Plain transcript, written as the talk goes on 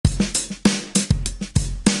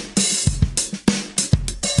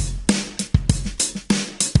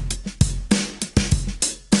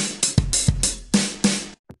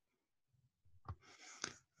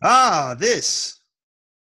This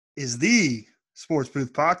is the Sports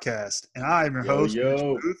Booth podcast, and I'm your Yo, host, Mitch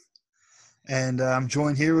yo. Booth, and I'm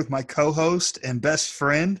joined here with my co-host and best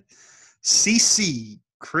friend, CC,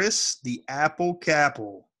 Chris the Apple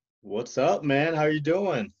Capple. What's up, man? How you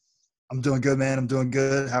doing? I'm doing good, man. I'm doing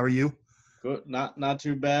good. How are you? Good. Not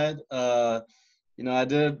too bad. I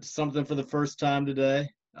did something for the first time today.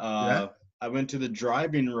 Yeah. I went to the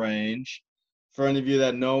driving range. For any of you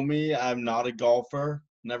that know me, I'm not a golfer.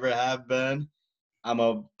 Never have been. I'm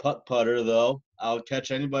a putt putter though. I'll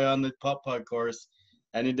catch anybody on the putt putt course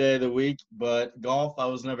any day of the week. But golf, I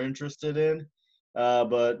was never interested in.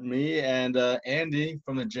 But me and Andy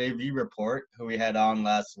from the JV report, who we had on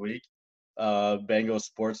last week, Bengal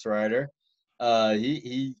sports writer.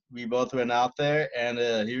 We both went out there and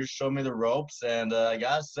he was showing me the ropes, and I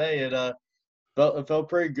gotta say it felt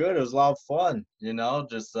pretty good. It was a lot of fun,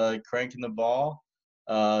 just cranking the ball,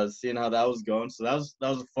 seeing how that was going. So that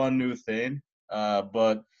was a fun new thing.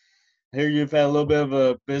 But here you've had a little bit of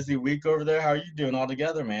a busy week over there. How are you doing all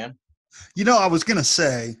together, man? I was going to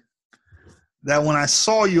say that when I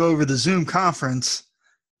saw you over the Zoom conference,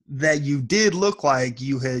 that you did look like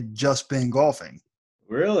you had just been golfing.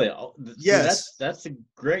 Really? Oh, see, Yes, that's a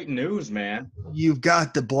great news, man. you've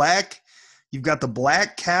got the black you've got the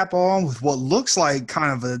black cap on with what looks like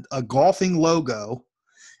kind of a golfing logo.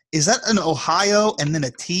 Is that an Ohio and then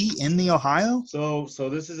a T in the Ohio? So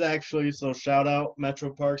this is actually, so shout out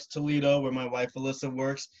Metro Parks Toledo, where my wife Alyssa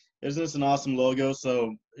works. Isn't this an awesome logo?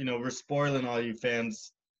 So we're spoiling all you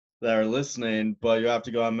fans that are listening, but you have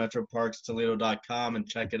to go on metroparkstoledo.com and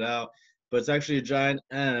check it out. But it's actually a giant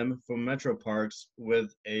M from Metro Parks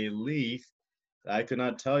with a leaf. I could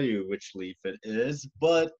not tell you which leaf it is,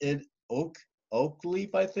 but it oak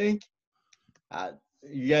leaf, I think. Uh,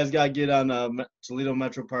 you guys got to get on Toledo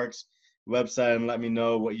Metro Parks website and let me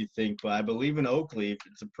know what you think. But I believe in Oakleaf.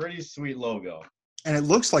 It's a pretty sweet logo. And it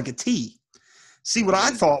looks like a T. See, what I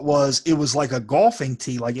Mm, thought was it was like a golfing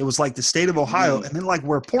tee, like it was like the state of Ohio, mm. and then like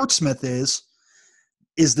where Portsmouth is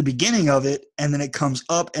the beginning of it, and then it comes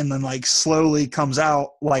up and then like slowly comes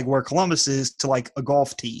out like where Columbus is to like a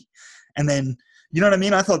golf tee. And then you know what I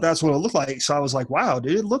mean? I thought that's what it looked like. So I was like, wow,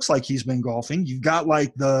 dude, it looks like he's been golfing. You've got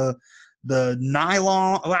like the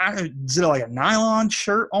nylon, is it like a nylon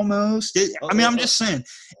shirt almost? I'm Uh, just saying,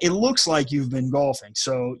 it looks like you've been golfing.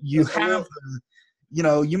 So you a have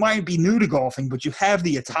little, you might be new to golfing, but you have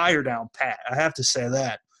the attire down pat. I have to say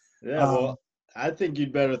that. yeah. Um, Well, I think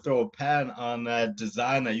you'd better throw a pat on that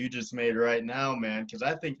design that you just made right now, man. Because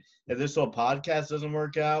I think if this whole podcast doesn't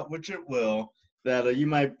work out, which it will, that you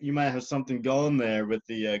might have something going there with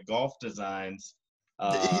the golf designs.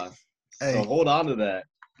 So hey, hold on to that.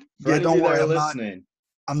 For yeah, any of don't you that worry. are listening,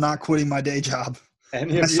 I'm not quitting my day job. any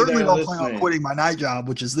And I of you that certainly are don't plan on listening, quitting my night job,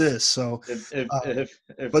 which is this. So, if if uh,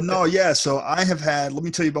 if but no, yeah. So I have had. Let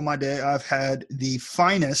me tell you about my day. I've had the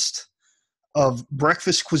finest of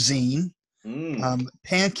breakfast cuisine, mm,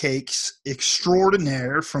 pancakes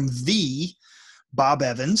extraordinaire from the Bob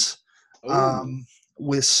Evans, oh, um,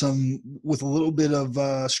 with a little bit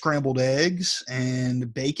of scrambled eggs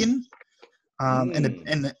and bacon, and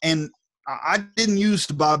mm, I didn't use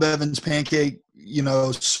the Bob Evans pancake,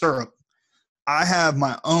 syrup. I have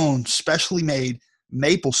my own specially made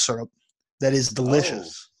maple syrup that is oh,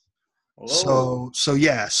 delicious. oh, So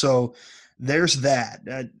yeah, so there's that.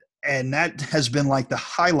 And that has been like the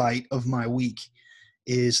highlight of my week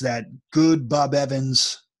is that good Bob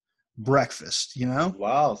Evans breakfast, you know?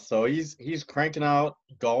 wow. So he's cranking out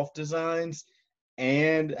golf designs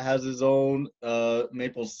and has his own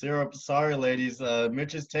maple syrup. Sorry, ladies,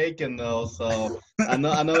 Mitch is taken though, so I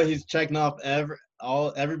know he's checking off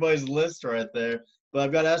everybody's list right there. But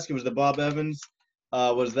I've got to ask you, was the Bob Evans,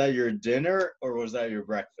 was that your dinner or was that your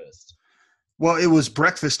breakfast? Well, it was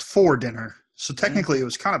breakfast for dinner. So Mm, technically it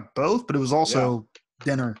was kind of both, but it was yeah. also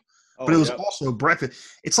dinner. But Oh, it was yep. also breakfast.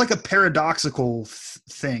 It's like a paradoxical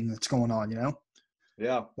thing that's going on, you know?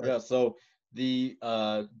 Yeah, But yeah. So the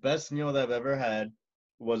best meal that I've ever had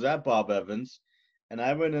was at Bob Evans, and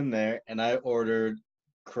I went in there and I ordered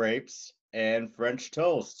crepes and French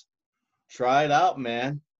toast. Try it out,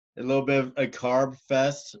 man. A little bit of a carb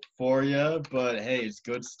fest for you, but hey, it's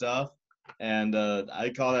good stuff. And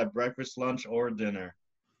I call that breakfast, lunch, or dinner.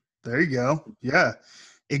 there you go. Yeah,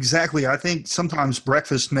 exactly. I think sometimes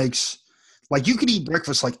breakfast makes like you could eat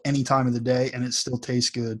breakfast like any time of the day and it still tastes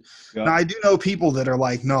good. Now Yep. I do know people that are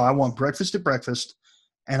like, no, I want breakfast at breakfast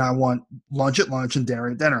and I want lunch at lunch and dinner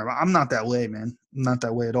at dinner. I'm not that way, man. I'm not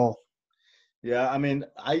that way at all. Yeah, I mean,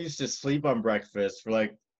 I used to sleep on breakfast for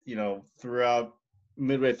like, throughout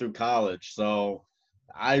midway through college. So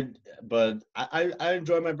I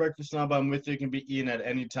enjoy my breakfast now, but I'm with you. It can be eaten at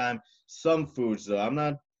any time. Some foods though, I'm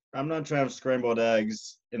not trying to have scrambled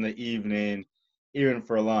eggs in the evening, even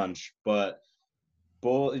for lunch. But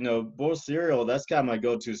bowl cereal, that's kind of my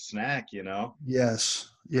go-to snack. Yes.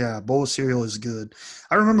 Yeah, bowl of cereal is good.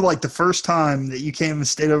 I remember like the first time that you came and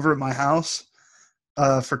stayed over at my house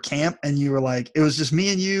for camp, and you were like, it was just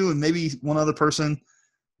me and you and maybe one other person,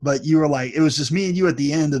 but you were like, it was just me and you at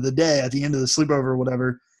the end of the day, at the end of the sleepover or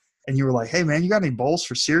whatever, and you were like, hey man, you got any bowls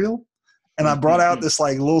for cereal? And I brought out this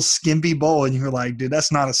like little skimpy bowl, and you were like, dude,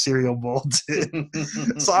 that's not a cereal bowl, dude.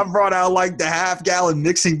 So I brought out like the half-gallon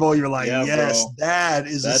mixing bowl. You're like, Yeah, yes, bro. that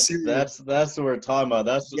is a That's cereal. that's that's what we're talking about.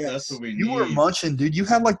 That's what Yes, we you were need. munching, dude. You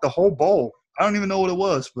had like the whole bowl. I don't even know what it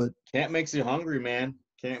was, but Can't makes you hungry, man.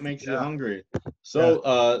 Can't makes you yeah, hungry. yeah,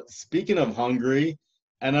 So, speaking of hungry,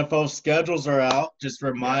 NFL schedules are out. Just a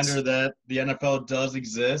reminder yes, that the NFL does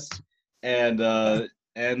exist, and uh,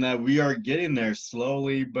 and that we are getting there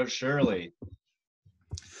slowly but surely.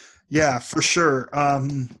 yeah, for sure.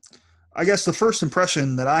 I guess the first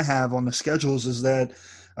impression that I have on the schedules is that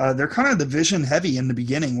they're kind of division heavy in the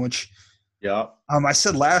beginning, which Yep. I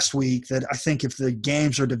said last week that I think if the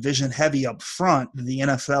games are division heavy up front, the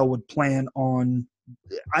NFL would plan on.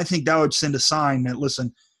 I think that would send a sign that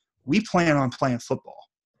listen, we plan on playing football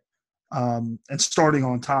and starting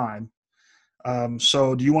on time.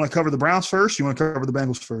 So, do you want to cover the Browns first? You want to cover the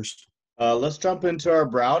Bengals first? Let's jump into our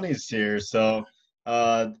brownies here. So,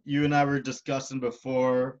 you and I were discussing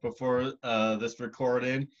before this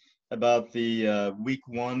recording about the week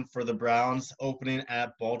one for the Browns opening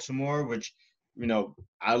at Baltimore, which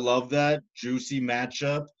I love that juicy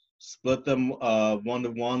matchup. Split them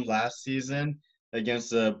 1-1 last season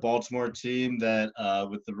against a Baltimore team that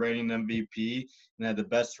with the reigning MVP and had the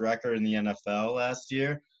best record in the NFL last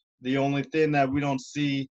year. The only thing that we don't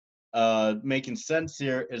see making sense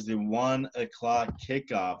here is the 1 o'clock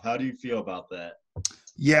kickoff. How do you feel about that?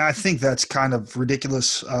 Yeah, I think that's kind of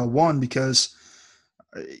ridiculous. One, because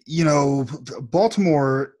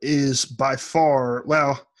Baltimore is by far,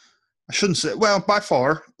 well, I shouldn't say, well, by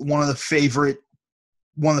far one of the favorites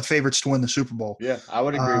to win the Super Bowl. Yeah, I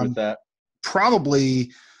would agree with Um, that.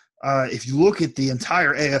 Probably, if you look at the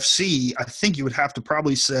entire AFC, I think you would have to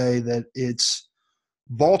probably say that it's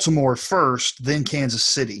Baltimore first, then Kansas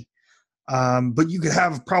City. But you could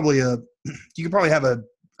probably have a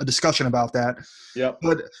discussion about that. Yep.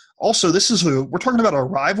 But also, we're talking about a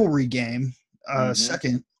rivalry game. Mm-hmm.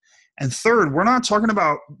 Second and third, we're not talking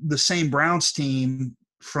about the same Browns team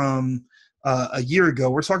from a year ago.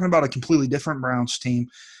 We're talking about a completely different Browns team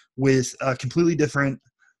with a completely different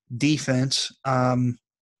defense,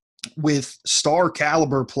 with star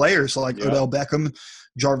caliber players like Yep. Odell Beckham,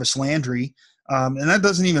 Jarvis Landry. And that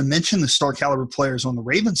doesn't even mention the star caliber players on the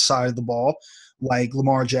Ravens side of the ball, like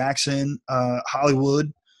Lamar Jackson,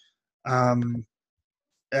 Hollywood, um,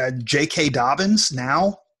 J.K. Dobbins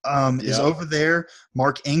now is Yep. over there.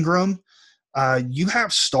 Mark Ingram. You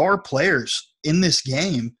have star players in this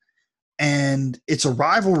game, and it's a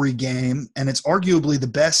rivalry game, and it's arguably the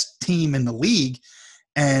best team in the league,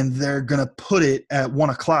 and they're going to put it at 1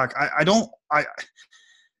 o'clock.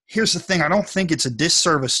 Here's the thing. I don't think it's a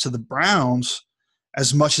disservice to the Browns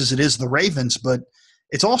as much as it is the Ravens, but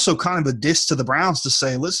it's also kind of a diss to the Browns to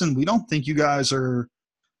say, listen, we don't think you guys are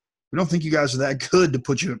that good to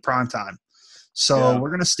put you at prime time. So Yeah. we're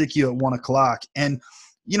going to stick you at 1 o'clock. And,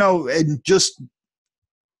 and just,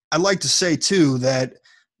 I'd like to say too that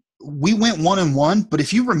we went 1-1, but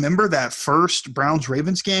if you remember that first Browns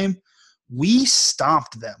Ravens game, we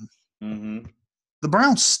stomped them. Mm-hmm. The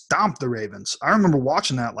Browns stomped the Ravens. I remember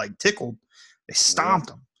watching that like tickled. They Yeah. stomped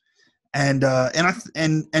them. And I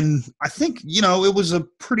think,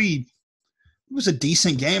 it was a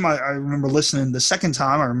decent game. I remember listening the second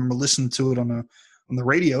time. I remember listening to it on the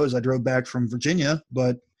radio as I drove back from Virginia.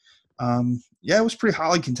 But yeah, it was pretty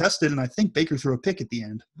highly contested, and I think Baker threw a pick at the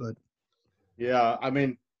end. But Yeah. I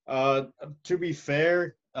mean, to be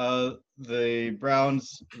fair, the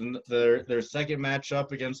Browns, their second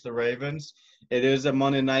matchup against the Ravens, it is a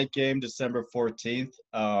Monday night game, December 14th.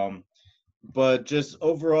 But just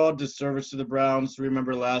overall disservice to the Browns.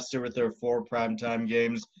 Remember last year with their 4 primetime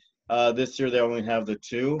games. This year they only have the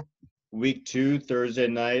 2. Week 2, Thursday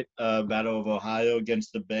night, Battle of Ohio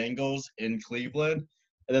against the Bengals in Cleveland.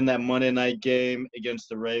 And then that Monday night game against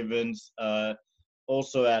the Ravens,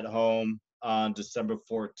 also at home on December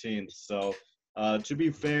 14th. So to be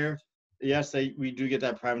fair, yes, we do get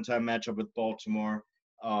that primetime matchup with Baltimore.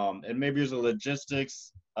 And maybe there's a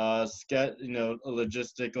logistics, a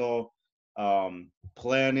logistical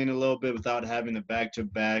planning a little bit without having the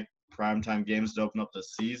back-to-back primetime games to open up the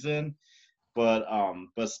season. But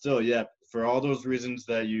still, yeah, for all those reasons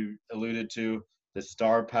that you alluded to, the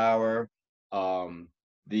star power, um,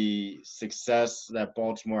 the success that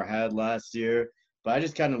Baltimore had last year. But I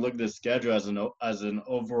just kind of look at the schedule as an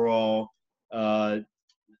overall, uh,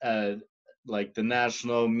 uh, like the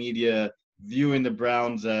national media viewing the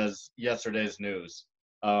Browns as yesterday's news.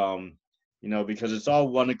 Um, because it's all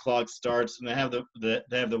 1 o'clock starts, and they have the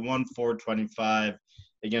 1 4:25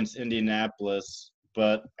 against Indianapolis.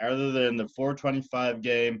 But other than the 4:25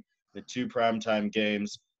 game, the two primetime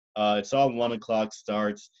games, it's all 1 o'clock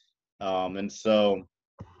starts, and so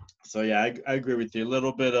yeah, I agree with you. A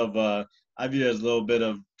little bit of I view it as a little bit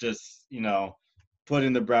of just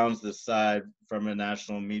putting the Browns aside from a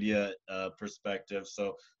national media perspective.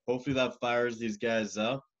 So hopefully that fires these guys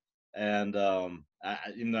up. And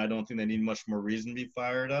I don't think they need much more reason to be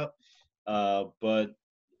fired up. But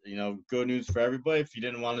good news for everybody. If you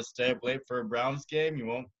didn't want to stay up late for a Browns game, you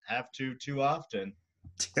won't have to too often.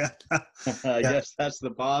 Yeah. I Yeah. guess that's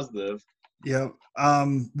the positive. Yeah.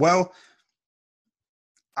 Well,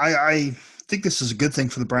 I think this is a good thing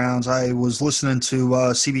for the Browns. I was listening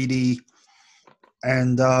to CBD,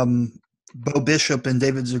 and Bo Bishop and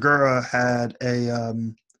David Zagura had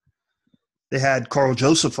they had Carl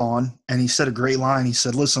Joseph on, and he said a great line. He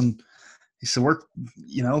said, "Listen," he said, "we're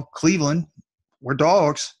Cleveland, we're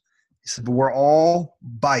dogs." He said, "But we're all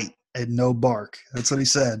bite and no bark." That's what he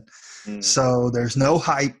said. So there's no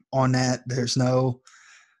hype on that. There's no,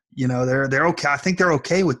 they're okay. I think they're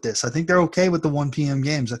okay with this. I think they're okay with the 1 p.m.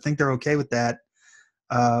 games. I think they're okay with that.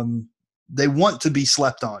 They want to be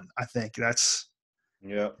slept on. I think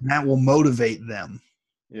that will motivate them.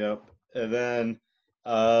 Yep. And then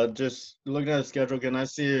just looking at the schedule again, I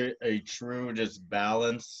see a true just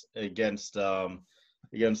balance against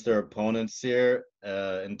their opponents here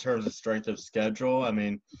in terms of strength of schedule. I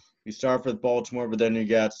mean, you start with Baltimore, but then you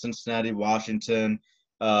got Cincinnati, Washington,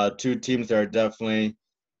 two teams that are definitely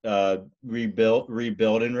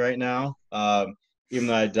rebuilding right now. Even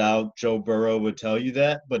though I doubt Joe Burrow would tell you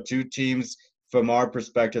that, but two teams from our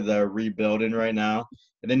perspective that are rebuilding right now.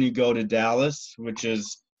 And then you go to Dallas, which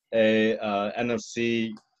is a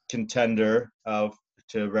NFC contender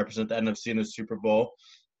to represent the NFC in the Super Bowl.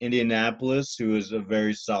 Indianapolis, who is a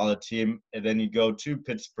very solid team, and then you go to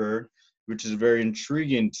Pittsburgh, which is a very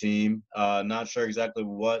intriguing team. Not sure exactly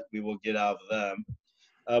what we will get out of them.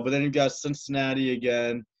 But then you've got Cincinnati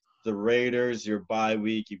again, the Raiders, your bye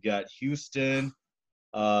week. You've got Houston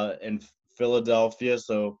and Philadelphia.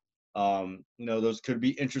 So, those could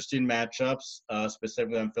be interesting matchups,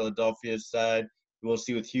 specifically on Philadelphia's side. We'll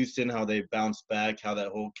see with Houston how they bounce back, how that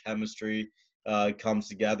whole chemistry comes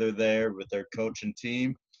together there with their coach and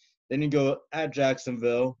team. Then you go at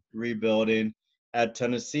Jacksonville, rebuilding. At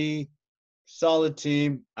Tennessee, solid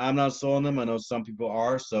team. I'm not sold on them. I know some people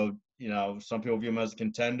are. So, some people view them as a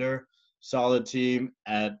contender. Solid team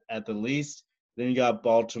at the least. Then you got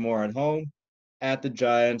Baltimore at home, at the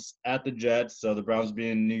Giants, at the Jets. So the Browns will be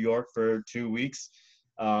in New York for 2 weeks.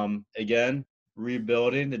 Again,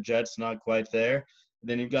 rebuilding. The Jets not quite there.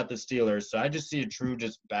 Then you've got the Steelers. So I just see a true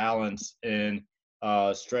just balance in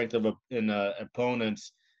strength of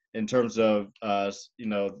opponents in terms of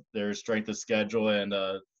their strength of schedule and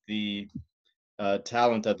the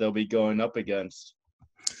talent that they'll be going up against.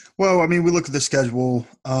 Well, I mean, we look at the schedule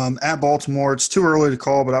at Baltimore. It's too early to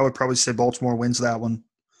call, but I would probably say Baltimore wins that one.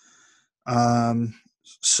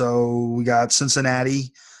 So we got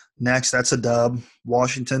Cincinnati next. That's a dub.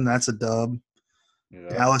 Washington, that's a dub. Yeah.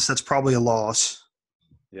 Dallas, that's probably a loss.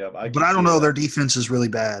 Yeah, but I don't know. Their defense is really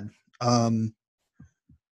bad.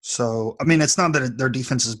 So, I mean, it's not that their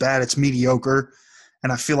defense is bad. It's mediocre.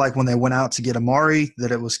 And I feel like when they went out to get Amari,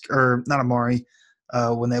 that it was – or not Amari.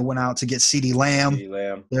 When they went out to get CeeDee Lamb,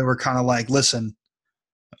 they were kind of like, listen,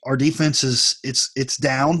 our defense is – it's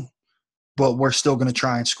down, but we're still going to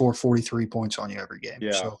try and score 43 points on you every game.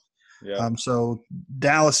 Yeah. So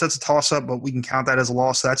Dallas, that's a toss-up, but we can count that as a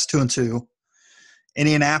loss. That's 2-2.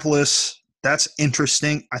 Indianapolis, that's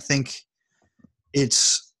interesting. I think it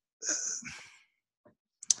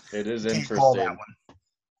is interesting. Call that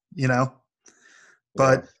one,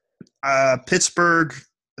 But Pittsburgh,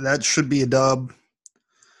 that should be a dub.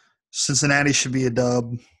 Cincinnati should be a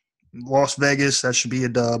dub. Las Vegas, that should be a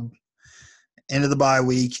dub. End of the bye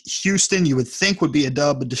week. Houston, you would think would be a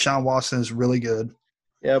dub, but Deshaun Watson is really good.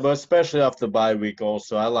 Yeah, but especially off the bye week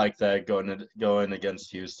also. I like that going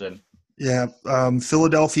against Houston. Yeah.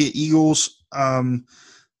 Philadelphia Eagles.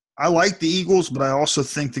 I like the Eagles, but I also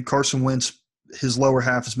think that Carson Wentz, his lower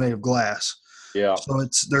half is made of glass. Yeah. So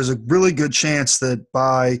there's a really good chance that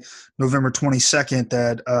by November 22nd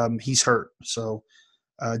that he's hurt. So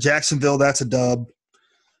Jacksonville, that's a dub.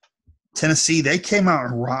 Tennessee, they came out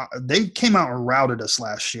and routed us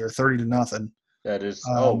last year, 30-0. That is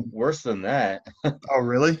worse than that. Oh,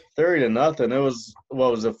 really? 30-0. It was,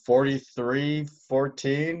 what was it,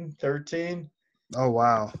 43-14, 13? Oh,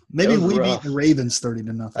 wow. It Maybe was we beat the rough. Ravens I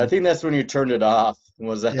 30-0. think that's when you turned it off.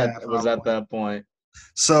 Yeah, At probably. that point.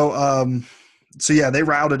 So yeah, they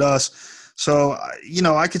routed us. So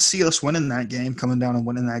I could see us winning that game, coming down and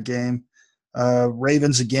winning that game.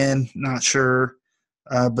 Ravens again, not sure,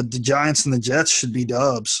 but the Giants and the Jets should be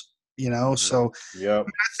dubs. So Yep.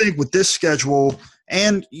 I think with this schedule,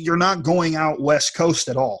 and you're not going out West Coast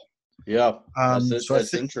at all. Yep. That's it. So I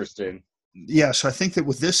That's think, interesting. yeah, so I think that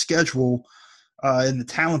with this schedule and the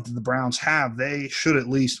talent that the Browns have, they should at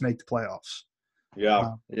least make the playoffs. Yeah.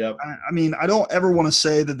 Uh, Yep. I mean, I don't ever want to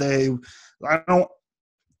say that I don't.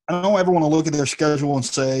 I don't ever want to look at their schedule and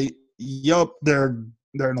say, "Yup, they're an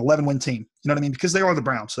 11-win team." You know what I mean? Because they are the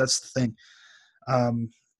Browns. So that's the thing.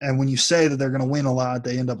 And when you say that they're going to win a lot,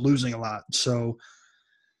 they end up losing a lot. So,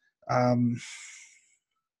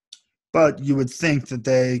 but you would think that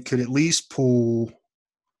they could at least pull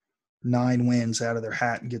 9 wins out of their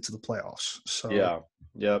hat and get to the playoffs. So Yeah.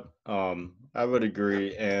 Yep. I would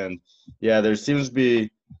agree. And yeah, there seems to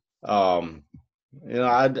be, um,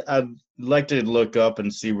 I'd like to look up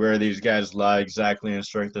and see where these guys lie exactly in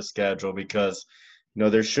strength of schedule, because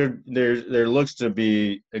there looks to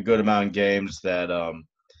be a good amount of games that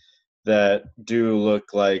do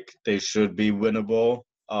look like they should be winnable.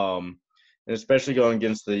 And especially going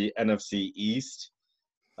against the NFC East,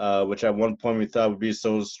 which at one point we thought would be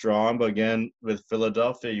so strong. But again, with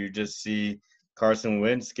Philadelphia, you just see Carson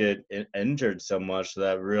Wentz get injured so much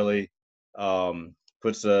that really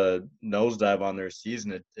puts a nosedive on their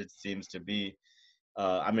season. It seems to be.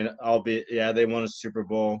 I mean, albeit, yeah, they won a Super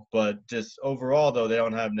Bowl, but just overall, though, they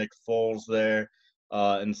don't have Nick Foles there.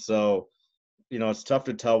 And so, it's tough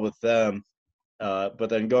to tell with them. But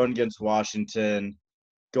then going against Washington,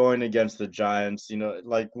 going against the Giants,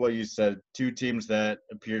 like what you said, two teams that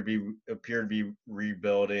appear to be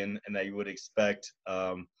rebuilding, and that you would expect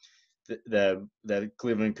that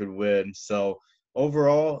Cleveland could win. So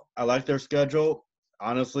overall, I like their schedule.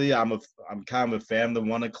 Honestly, I'm kind of a fan of the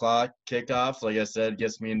 1 o'clock kickoffs. Like I said,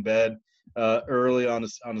 gets me in bed early on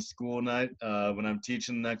a school night when I'm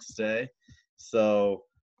teaching the next day. So,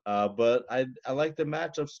 but I like the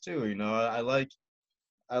matchups too.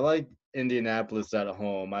 I like Indianapolis at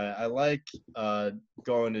home. I like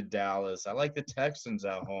going to Dallas. I like the Texans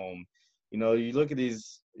at home. You look at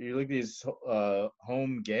these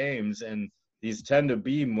home games, and these tend to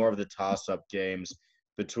be more of the toss-up games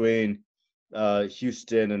between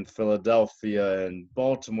Houston and Philadelphia and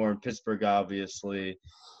Baltimore and Pittsburgh, obviously,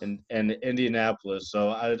 and Indianapolis. So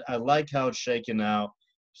I like how it's shaken out.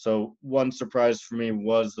 So one surprise for me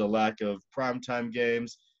was the lack of primetime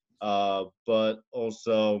games, but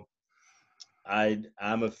also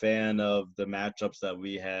I'm a fan of the matchups that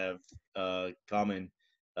we have coming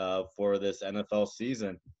for this NFL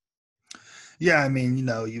season. yeah, I mean,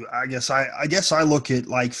 I guess I look at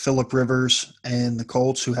like Phillip Rivers and the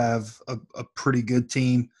Colts, who have a pretty good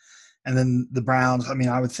team, and then the Browns. I mean,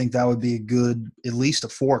 I would think that would be at least a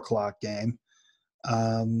 4 o'clock game.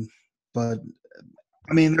 Um, but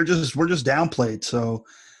I mean, we're just downplayed, so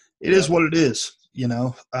it is Yep. what it is.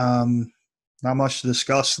 Not much to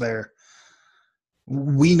discuss there.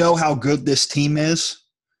 We know how good this team is,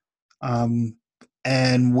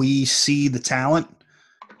 and we see the talent,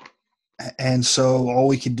 and so all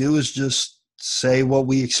we can do is just say what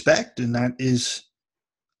we expect, and that is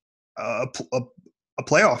a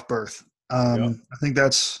playoff berth. Yep. I think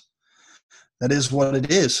that is what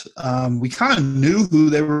it is. We kind of knew who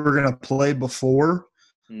they were going to play before,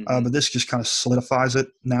 Mm-hmm. but this just kind of solidifies it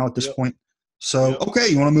now at this Yep. point. So, Yep. okay,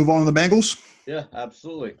 you want to move on to the Bengals? Yeah,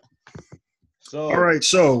 absolutely. All So, right.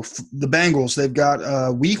 So the Bengals, they've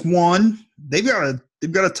got week one. They've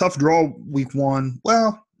got a tough draw week one.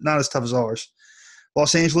 Well, not as tough as ours.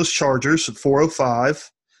 Los Angeles Chargers at 4:05.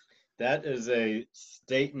 that is a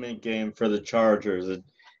statement game for the Chargers,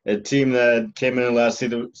 a team that came in last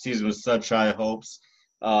season with such high hopes.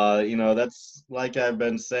 That's like I've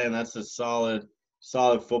been saying, that's a solid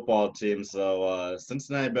football team. So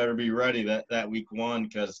Cincinnati better be ready that week one,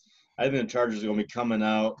 because I think the Chargers are going to be coming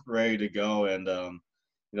out ready to go, and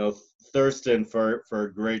thirsting for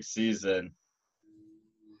a great season.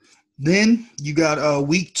 Then you got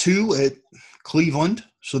week two at Cleveland.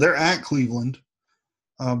 So they're at Cleveland.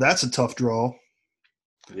 That's a tough draw.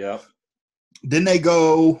 Yep. Then they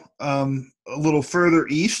go a little further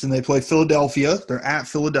east and they play Philadelphia. They're at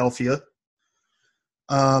Philadelphia.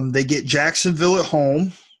 They get Jacksonville at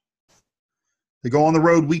home. They go on the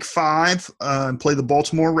road week 5 and play the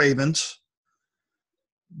Baltimore Ravens.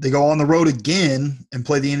 They go on the road again and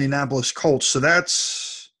play the Indianapolis Colts. So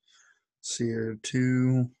that's, let's see here,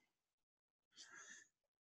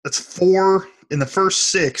 that's 4. In the first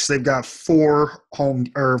 6, they've got 4 home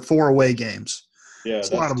or 4 away games. Yeah,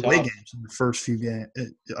 It's a lot that's of away tough. games in the first few games.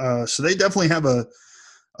 So they definitely have a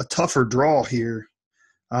tougher draw here.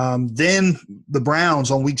 Then the Browns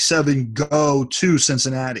on week 7 go to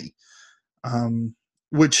Cincinnati,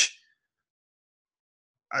 which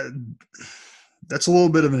that's a little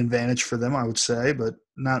bit of an advantage for them, I would say, but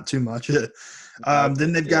not too much.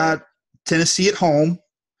 Then they've got Tennessee at home.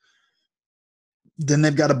 Then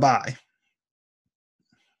they've got a bye.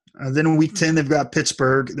 Then in week 10, they've got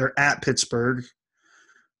Pittsburgh. They're at Pittsburgh.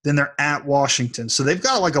 Then they're at Washington. So they've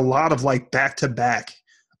got like a lot of like back-to-back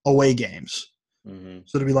away games. Mm-hmm.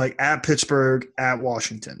 So to be like at Pittsburgh, at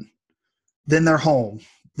Washington. Then they're home.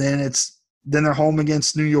 Then they're home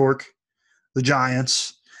against New York, the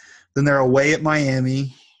Giants. Then they're away at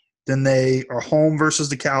Miami. Then they are home versus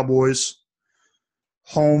the Cowboys,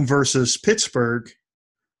 home versus Pittsburgh,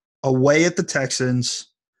 away at the Texans,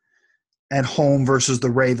 and home versus the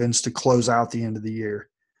Ravens to close out the end of the year.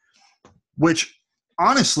 Which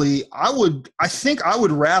honestly, I think I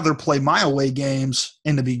would rather play my away games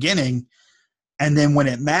in the beginning and then when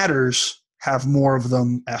it matters, have more of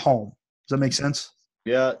them at home. Does that make sense?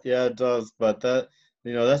 Yeah, it does. But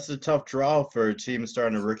that's a tough draw for a team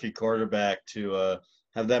starting a rookie quarterback to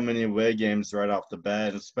have that many away games right off the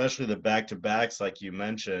bat, especially the back-to-backs like you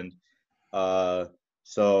mentioned.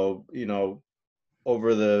 So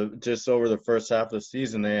over the first half of the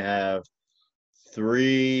season, they have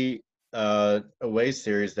 3 away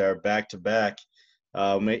series that are back-to-back.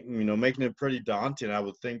 Making it pretty daunting, I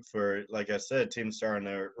would think, for, like I said, teams starting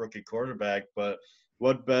a rookie quarterback. But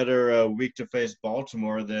what better week to face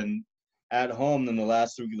Baltimore than at home than the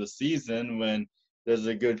last week of the season when there's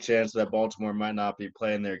a good chance that Baltimore might not be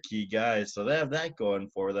playing their key guys. So they have that going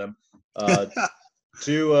for them.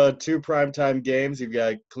 Two primetime games. You've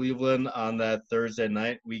got Cleveland on that Thursday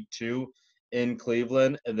night, week 2 in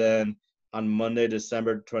Cleveland. And then on Monday,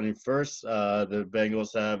 December 21st, the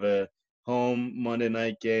Bengals have a home Monday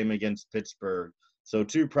night game against Pittsburgh. So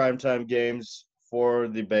 2 primetime games for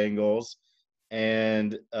the Bengals.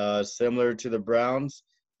 And similar to the Browns,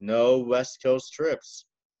 no West Coast trips.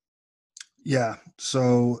 Yeah.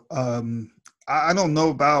 So I don't know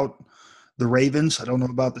about the Ravens. I don't know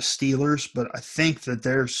about the Steelers, but I think that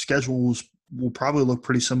their schedules will probably look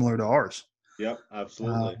pretty similar to ours. Yep,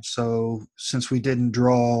 absolutely. So since we didn't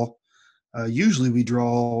draw, usually we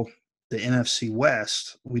draw the NFC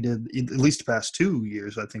West. We did at least the past 2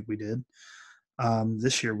 years. I think we did.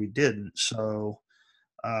 This year we didn't. So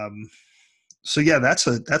yeah, that's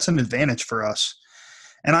an advantage for us.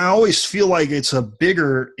 And I always feel like it's a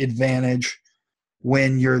bigger advantage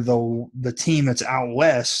when you're the team that's out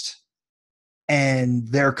west and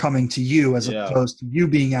they're coming to you as opposed to you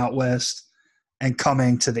being out west and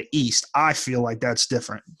coming to the east. I feel like that's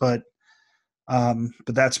different, but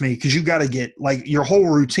that's me, because you got to get like your whole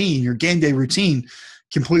routine, your game day routine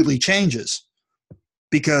completely changes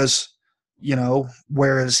because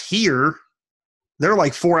whereas here they're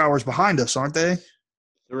like 4 hours behind us, aren't they?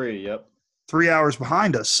 3, yep. 3 hours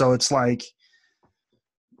behind us. So it's like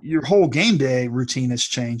your whole game day routine is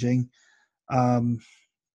changing.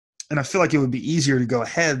 And I feel like it would be easier to go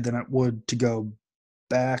ahead than it would to go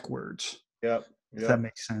backwards. Yep. If that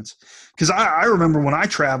makes sense. Because I remember when I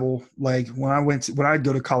travel, like when I'd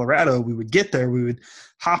go to Colorado, we would get there, we would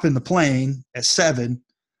hop in the plane at 7,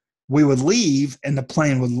 we would leave and the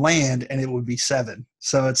plane would land and it would be 7.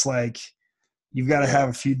 So it's like you've got to have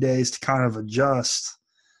a few days to kind of adjust.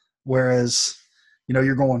 Whereas,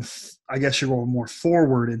 you're going more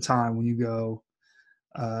forward in time when you go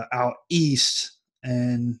out east,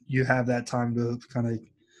 and you have that time to kind of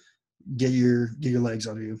get your legs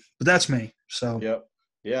under you. But that's me. So yep,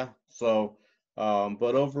 yeah. So,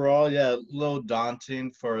 but overall, a little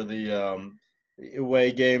daunting for the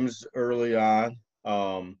away games early on.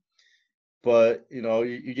 But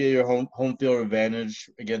you get your home field advantage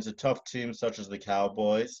against a tough team such as the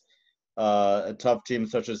Cowboys, a tough team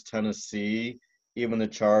such as Tennessee, even the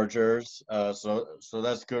Chargers. So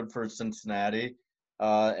that's good for Cincinnati,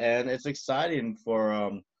 and it's exciting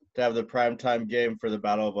for to have the primetime game for the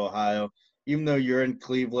Battle of Ohio. Even though you're in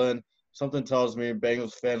Cleveland, something tells me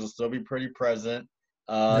Bengals fans will still be pretty present,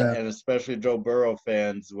 yeah, and especially Joe Burrow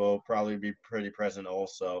fans will probably be pretty present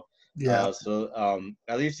also. yeah.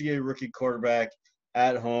 At least you get a rookie quarterback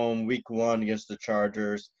at home, week 1 against the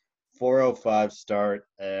Chargers, 4:05 start,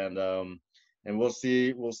 and we'll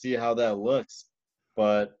see how that looks.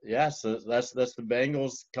 But yeah, so that's the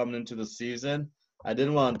Bengals coming into the season. I did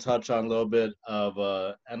want to touch on a little bit of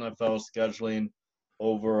NFL scheduling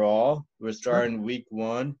overall. We're Sure. starting week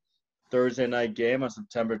 1, Thursday night game on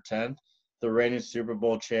September 10th. The reigning Super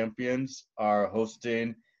Bowl champions are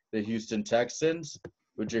hosting the Houston Texans,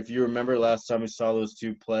 which, if you remember last time we saw those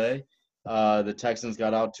two play, the Texans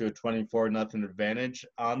got out to a 24-0 advantage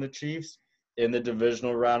on the Chiefs in the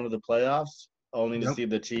divisional round of the playoffs, only to Yep. see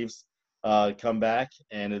the Chiefs come back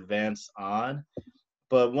and advance on.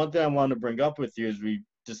 But one thing I wanted to bring up with you is we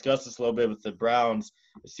discussed this a little bit with the Browns.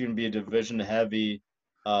 It seemed to be a division-heavy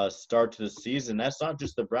start to the season. That's not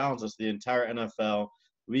just the Browns; it's the entire NFL.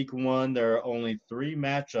 Week 1, there are only 3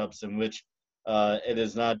 matchups in which it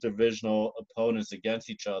is not divisional opponents against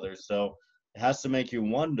each other. So it has to make you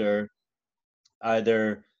wonder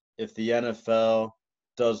either if the NFL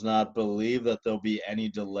does not believe that there'll be any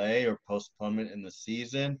delay or postponement in the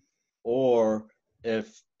season, or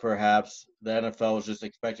if perhaps the NFL is just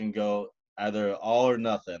expecting to go either all or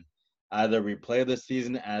nothing. Either we play the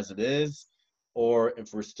season as it is, or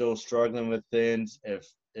if we're still struggling with things, if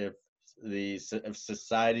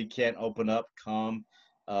society can't open up come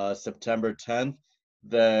September 10th,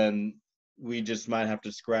 then we just might have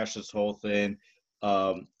to scratch this whole thing,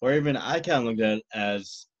 or even I kind of looked at it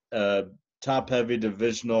as a top-heavy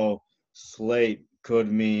divisional slate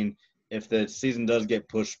could mean if the season does get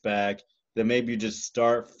pushed back, then maybe you just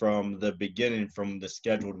start from the beginning, from the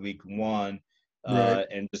scheduled week 1, Right.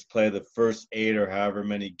 and just play the first 8 or however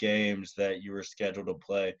many games that you were scheduled to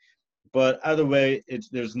play. But either way,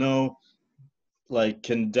 there's no like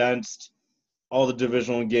condensed all the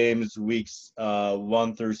divisional games weeks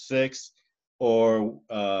 1 through 6 or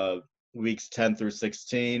weeks 10 through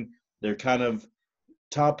 16. They're kind of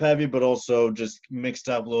top heavy, but also just mixed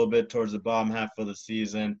up a little bit towards the bottom half of the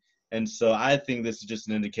season. And so I think this is just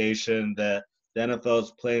an indication that the NFL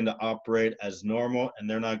is planning to operate as normal, and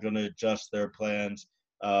they're not going to adjust their plans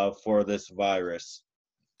for this virus.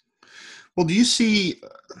 Well, do you see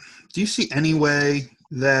any way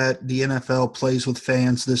that the NFL plays with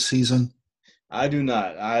fans this season? I do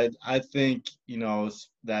not. I think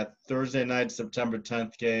that Thursday night, September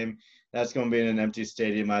 10th game. That's going to be in an empty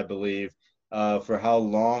stadium, I believe. For how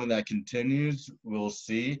long that continues, we'll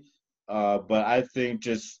see. But I think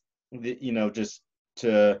just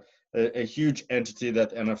to a huge entity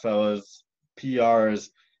that the NFL is, PR is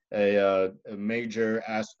a major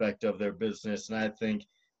aspect of their business, and I think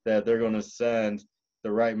that they're going to send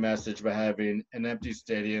the right message by having an empty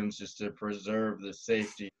stadiums just to preserve the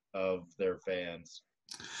safety of their fans.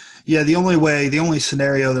 Yeah, the only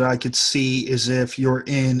scenario that I could see is if you're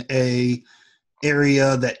in a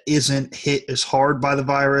area that isn't hit as hard by the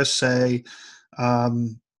virus,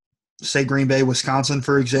 um, say Green Bay, Wisconsin,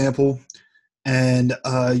 for example, and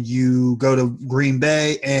you go to Green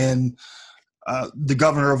Bay and the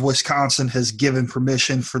governor of Wisconsin has given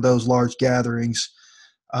permission for those large gatherings.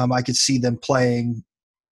 I could see them playing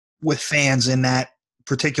with fans in that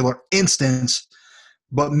particular instance,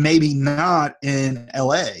 but maybe not in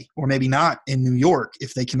LA or maybe not in New York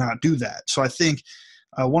if they cannot do that. So I think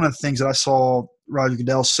one of the things that I saw Roger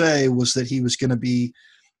Goodell say was that he was going to be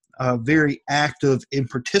very active in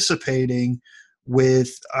participating with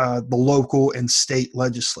the local and state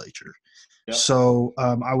legislature. Yep. So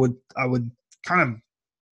I would kind of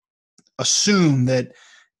assume that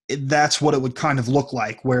that's what it would kind of look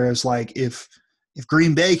like. Whereas, like if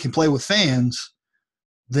Green Bay can play with fans,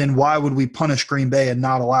 then why would we punish Green Bay and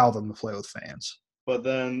not allow them to play with fans? But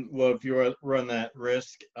then, what if you run that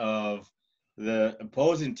risk of the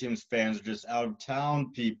opposing team's fans are just out of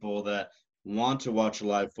town people that want to watch a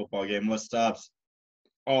live football game? What stops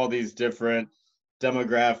all these different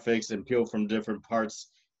demographics and people from different parts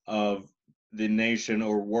of the nation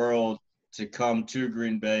or world to come to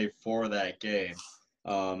Green Bay for that game?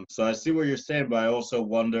 So I see what you're saying, but I also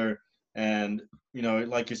wonder, and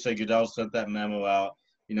like you said, Goodell sent that memo out.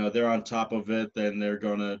 They're on top of it, then they're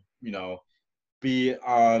gonna, be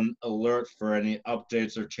on alert for any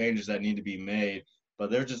updates or changes that need to be made. But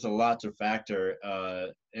there's just a lot to factor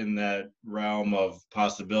in that realm of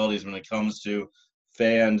possibilities when it comes to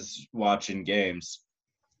fans watching games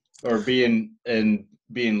or being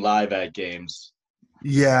live at games.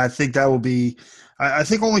 Yeah, I think that will be. I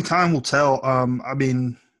think only time will tell. I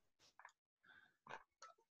mean,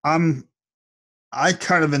 I'm I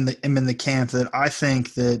kind of am in the camp that I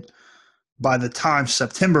think that by the time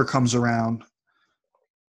September comes around,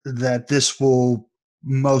 that this will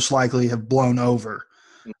most likely have blown over.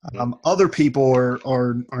 Other people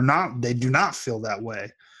are not. They do not feel that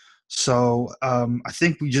way. So I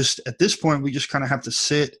think we just at this point we just kind of have to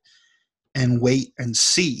sit and wait and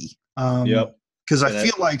see. Yep. Because I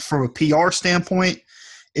feel like from a PR standpoint,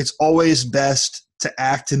 it's always best to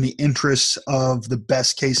act in the interests of the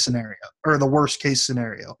best case scenario or the worst case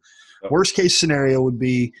scenario. Worst case scenario would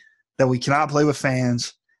be that we cannot play with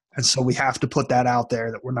fans, and so we have to put that out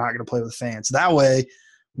there that we're not going to play with fans. That way,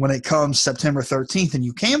 when it comes September 13th and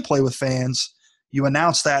you can play with fans, you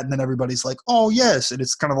announce that, and then everybody's like, oh, yes, and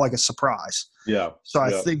it's kind of like a surprise. Yeah. So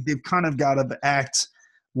I think they've kind of got to act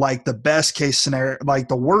like the best case scenario, like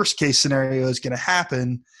the worst case scenario is going to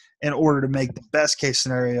happen in order to make the best case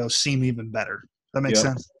scenario seem even better. That makes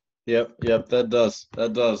sense? Yep, that does.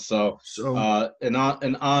 So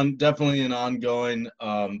definitely an ongoing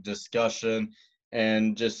discussion,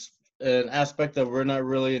 and just an aspect that we're not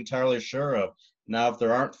really entirely sure of. Now, if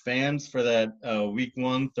there aren't fans for that week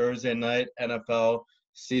 1 Thursday night NFL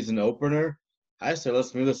season opener, I say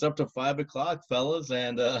let's move this up to 5 o'clock, fellas,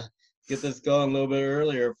 and get this going a little bit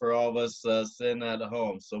earlier for all of us sitting at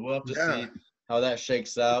home. So we'll have to see how that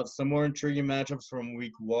shakes out. Some more intriguing matchups from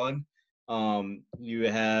week 1. You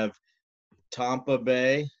have Tampa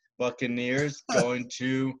Bay Buccaneers going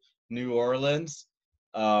to New Orleans.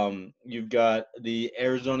 You've got the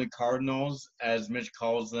Arizona Cardinals, as Mitch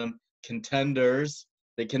calls them, contenders.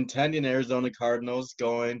 The contending Arizona Cardinals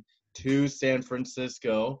going to San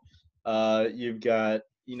Francisco. You got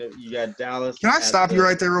Dallas. Can I stop you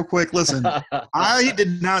right there real quick? Listen, I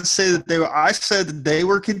did not say that they were. I said that they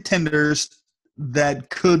were contenders that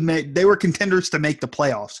could make. They were contenders to make the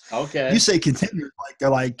playoffs. Okay. You say contenders like they're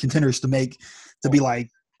like contenders to be like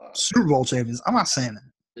Super Bowl champions. I'm not saying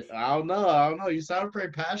that. I don't know. You sound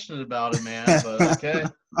pretty passionate about it, man. But okay,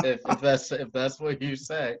 if that's what you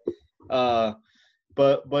say.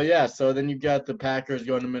 But yeah. So then you've got the Packers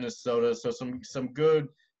going to Minnesota. So some good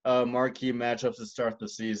marquee matchups to start the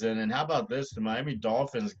season. And how about this? The Miami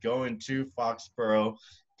Dolphins going to Foxborough,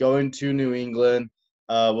 going to New England.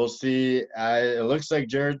 We'll see. It looks like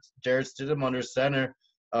Jarrett Stidham under center.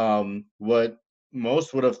 What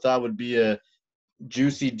most would have thought would be a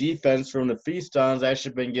juicy defense from the Feast-On has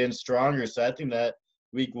actually been getting stronger. So I think that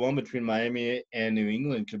week 1 between Miami and New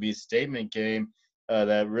England could be a statement game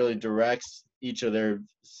that really directs each of their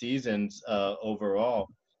seasons overall.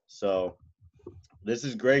 So this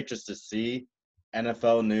is great just to see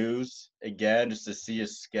NFL news again, just to see a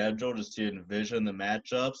schedule, just to envision the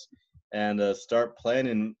matchups and start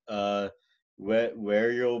planning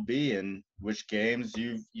where you'll be and which games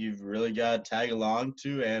you've really got to tag along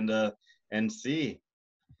to and see.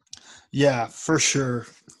 Yeah, for sure.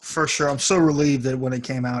 I'm so relieved that when it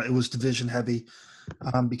came out, it was division heavy.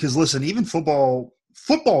 Because listen, even football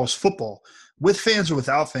is football with fans or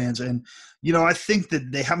without fans. And, I think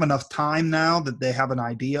that they have enough time now that they have an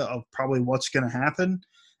idea of probably what's going to happen.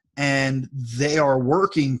 And they are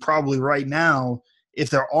working probably right now, if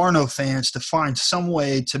there are no fans, to find some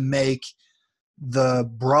way to make the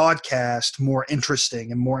broadcast more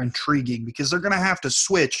interesting and more intriguing, because they're going to have to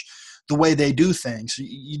switch the way they do things.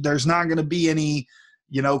 There's not going to be any,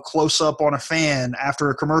 close up on a fan after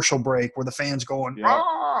a commercial break where the fan's going,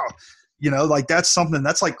 like that's something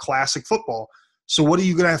that's like classic football. So what are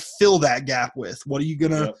you going to fill that gap with? What are you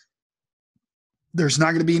going to There's not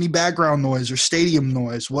going to be any background noise or stadium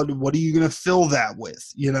noise. What are you going to fill that with?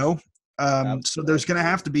 So there's going to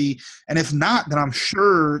have to be, and if not, then I'm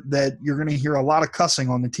sure that you're going to hear a lot of cussing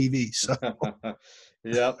on the TV. So,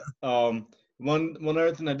 yep. One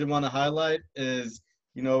other thing I did want to highlight is,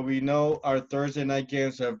 we know our Thursday night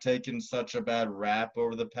games have taken such a bad rap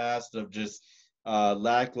over the past of just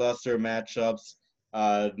lackluster matchups,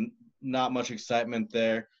 not much excitement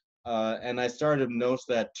there. And I started to notice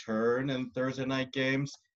that turn in Thursday night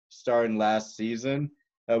games starting last season,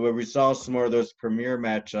 where we saw some more of those premier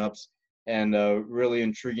matchups and really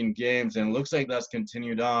intriguing games. And it looks like that's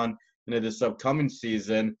continued on into this upcoming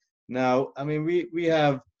season. Now, I mean, we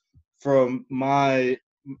have, in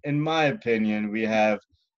my opinion, we have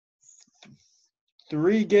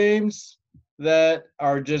 3 games that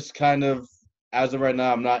are just kind of, as of right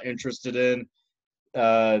now, I'm not interested in.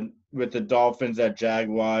 With the Dolphins at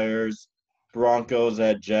Jaguars, Broncos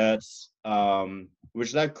at Jets,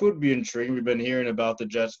 which that could be intriguing. We've been hearing about the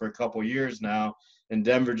Jets for a couple years now, and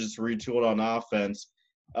Denver just retooled on offense.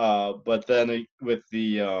 But then with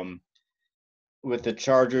the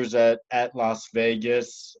Chargers at Las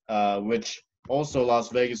Vegas, which also Las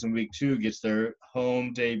Vegas in week 2 gets their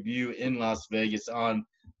home debut in Las Vegas on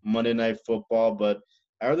Monday Night Football. But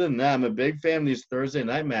other than that, I'm a big fan of these Thursday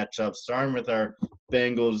night matchups, starting with our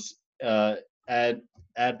Bengals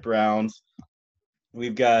at Browns.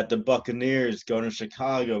 We've got the Buccaneers going to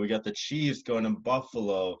Chicago. We got the Chiefs going to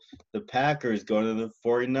Buffalo. The Packers going to the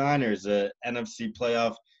 49ers, the NFC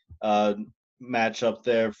playoff matchup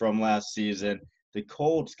there from last season. the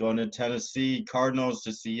Colts going to Tennessee, Cardinals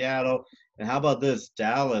to Seattle, and how about this,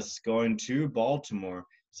 Dallas going to Baltimore.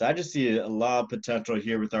 So I just see a lot of potential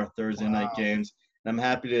here with our Thursday night Wow. games. And I'm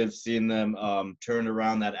happy to have seen them turn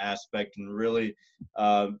around that aspect and really,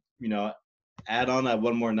 you know, add on that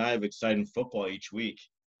one more night of exciting football each week.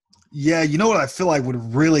 Yeah, you know what I feel like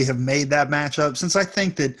would really have made that matchup? Since I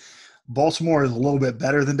think that Baltimore is a little bit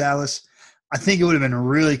better than Dallas, I think it would have been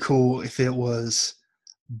really cool if it was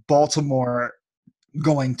Baltimore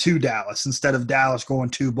going to Dallas instead of Dallas going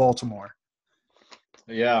to Baltimore.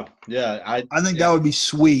 Yeah, I think that yeah, would be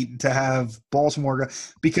sweet to have Baltimore go,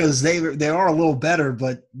 because they are a little better,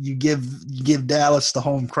 but you give Dallas the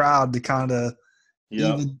home crowd to kind of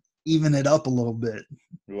yep. even it up a little bit.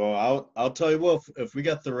 Well, I'll tell you what. If we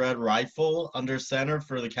got the red rifle under center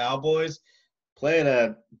for the Cowboys, play it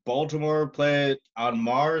at Baltimore, play it on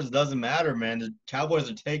Mars, doesn't matter, man. The Cowboys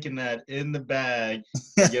are taking that in the bag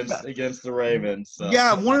against the Ravens. So Yeah,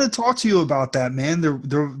 I wanted to talk to you about that, man.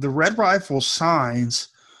 The Red Rifle signs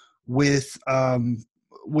with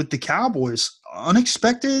the Cowboys.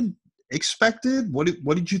 Unexpected, expected.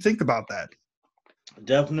 What did you think about that?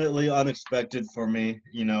 definitely unexpected for me.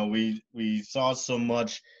 We saw so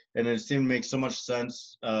much, and it seemed to make so much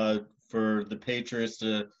sense for the Patriots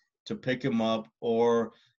to pick him up,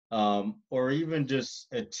 or even just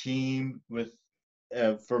a team with.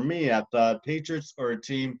 For me, I thought Patriots or a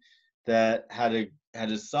team that had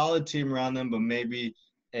a solid team around them, but maybe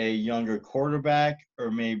a younger quarterback or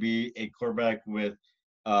maybe a quarterback with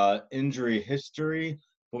injury history.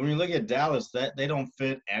 But when you look at Dallas, that they don't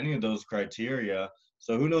fit any of those criteria.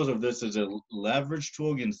 So who knows if this is a leverage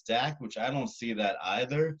tool against Dak, which I don't see that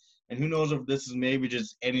either. And who knows if this is maybe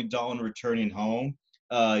just Andy Dalton returning home.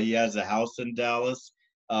 He has a house in Dallas.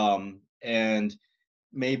 And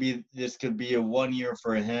maybe this could be a 1 year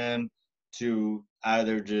for him to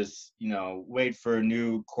either just, wait for a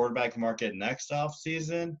new quarterback market next off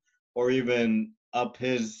season, or even up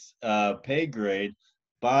his pay grade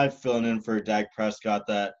by filling in for Dak Prescott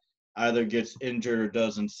that either gets injured or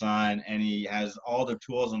doesn't sign, and he has all the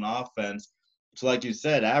tools on offense to, like you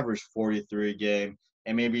said, average 43 a game,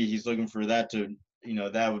 and maybe he's looking for that to,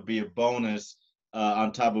 that would be a bonus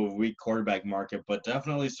on top of a weak quarterback market. But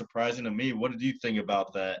definitely surprising to me. What did you think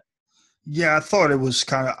about that? Yeah, I thought it was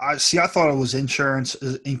kind of. I thought it was insurance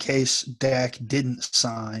in case Dak didn't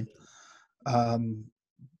sign, um,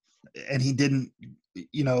 and he didn't,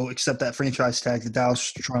 accept that franchise tag that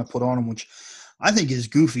Dallas was trying to put on him, which I think is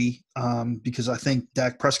goofy, because I think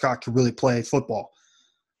Dak Prescott could really play football.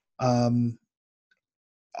 Um,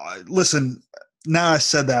 Listen, now I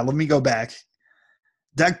said that, let me go back.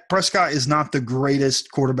 Dak Prescott is not the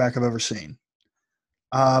greatest quarterback I've ever seen.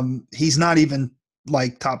 He's not even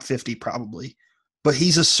like top 50 probably, but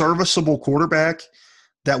he's a serviceable quarterback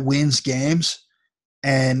that wins games.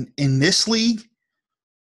 And in this league,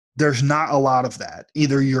 there's not a lot of that.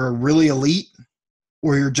 Either you're really elite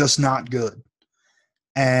or you're just not good.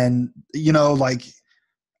 And, like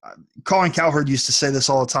Colin Cowherd used to say this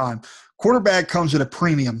all the time, quarterback comes at a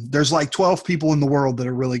premium. There's like 12 people in the world that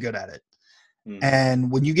are really good at it. Mm-hmm.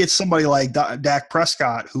 And when you get somebody like Dak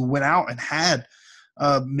Prescott, who went out and had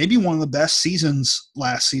maybe one of the best seasons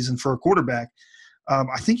last season for a quarterback,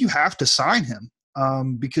 I think you have to sign him,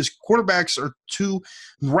 because quarterbacks are too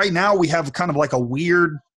 – right now we have kind of like a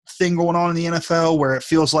weird thing going on in the NFL where it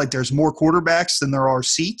feels like there's more quarterbacks than there are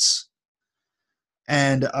seats.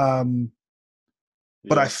 And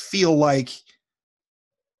but I Yeah. feel like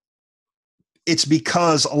it's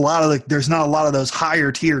because there's not a lot of those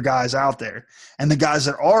higher tier guys out there. And the guys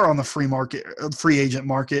that are on the free agent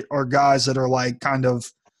market are guys that are like kind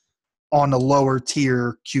of on the lower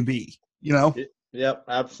tier QB, Yep,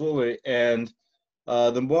 absolutely. And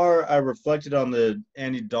the more I reflected on the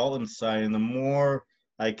Andy Dalton side, and the more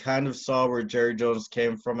I kind of saw where Jerry Jones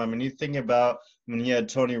came from. I mean, you think about when he had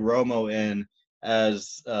Tony Romo in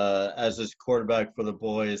as his quarterback for the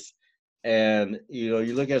boys, and you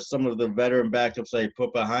look at some of the veteran backups they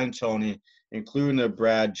put behind Tony, including a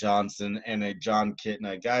Brad Johnson and a John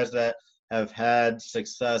Kitna, guys that have had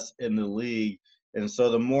success in the league. And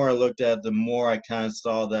so the more I looked at, the more I kind of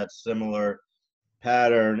saw that similar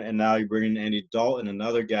pattern. And now you bring in Andy Dalton,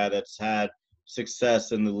 another guy that's had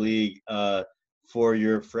success in the league for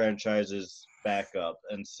your franchise's backup.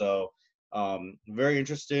 And so very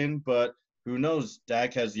interesting, but who knows?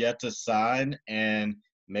 Dak has yet to sign, and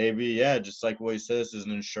maybe, yeah, just like what he says, this is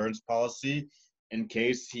an insurance policy in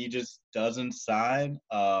case he just doesn't sign.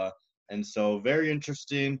 And so very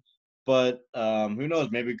interesting, but who knows?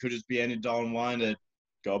 Maybe it could just be Andy Dalton wanting to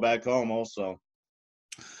go back home also.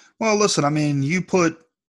 Well, listen, I mean, you got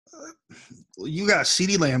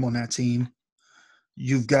CeeDee Lamb on that team.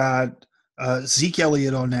 You've got Zeke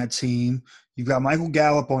Elliott on that team. You've got Michael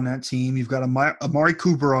Gallup on that team. You've got Amari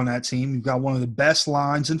Cooper on that team. You've got one of the best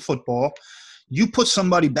lines in football. You put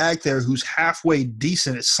somebody back there who's halfway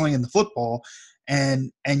decent at slinging the football,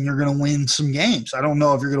 and you're going to win some games. I don't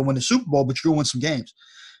know if you're going to win the Super Bowl, but you're going to win some games.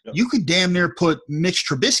 Yep. You could damn near put Mitch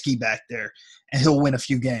Trubisky back there, and he'll win a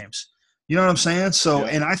few games. You know what I'm saying? So,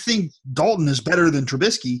 Yep. and I think Dalton is better than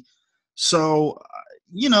Trubisky. So,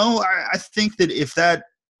 I think that if that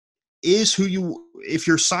is if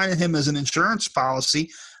you're signing him as an insurance policy,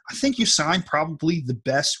 I think you sign probably the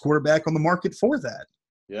best quarterback on the market for that.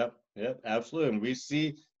 Yep, absolutely. And we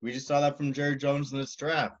just saw that from Jerry Jones in this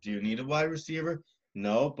draft. Do you need a wide receiver?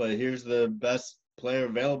 No, but here's the best player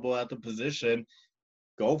available at the position.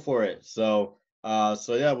 Go for it. So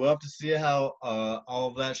yeah, we'll have to see how all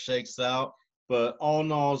of that shakes out. But all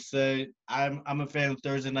in all, I'll say I'm a fan of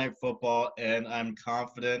Thursday Night Football, and I'm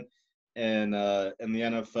confident in the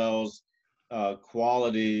NFL's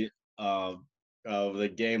quality of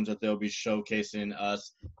the games that they'll be showcasing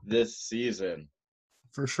us this season.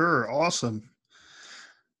 For sure. Awesome.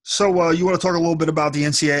 So you want to talk a little bit about the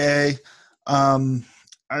NCAA?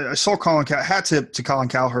 I saw hat tip to Colin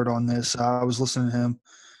Cowherd on this. I was listening to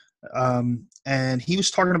him. And he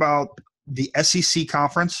was talking about the SEC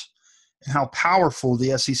conference and how powerful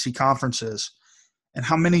the SEC conference is and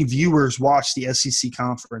how many viewers watch the SEC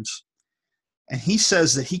conference. And he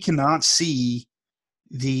says that he cannot see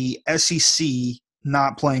the SEC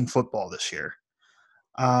not playing football this year.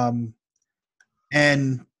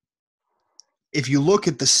 And if you look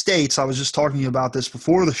at the states, I was just talking about this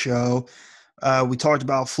before the show. We talked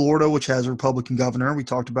about Florida, which has a Republican governor. We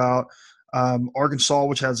talked about Arkansas,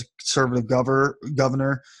 which has a conservative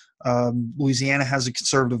governor. Louisiana has a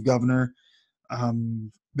conservative governor.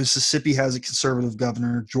 Mississippi has a conservative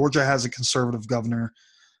governor. Georgia has a conservative governor.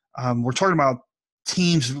 We're talking about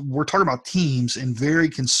teams. We're talking about teams in very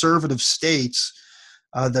conservative states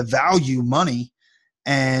that value money,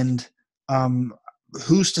 and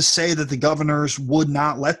who's to say that the governors would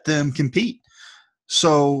not let them compete?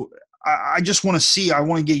 So I just want to I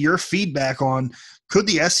want to get your feedback on, could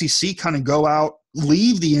the SEC kind of go out,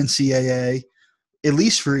 leave the NCAA at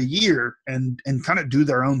least for a year and kind of do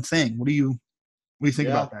their own thing? What do you think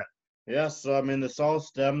about that? Yeah, so I mean, this all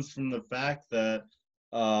stems from the fact that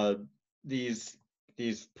these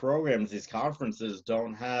programs, these conferences,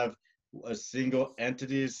 don't have a single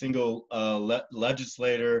entity, a single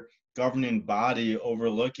legislator, governing body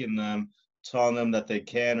overlooking them, telling them that they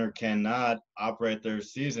can or cannot operate their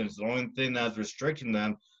seasons. The only thing that's restricting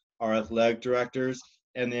them are athletic directors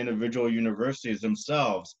and the individual universities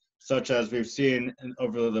themselves, such as we've seen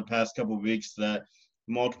over the past couple of weeks that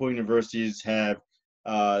multiple universities have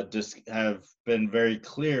been very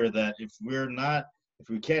clear that if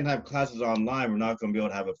we can't have classes online, we're not going to be able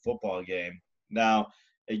to have a football game. Now,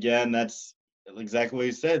 again, that's exactly what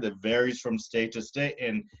you said. That varies from state to state,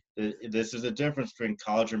 and this is the difference between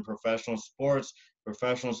college and professional sports.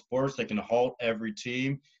 Professional sports, they can halt every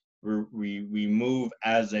team. We move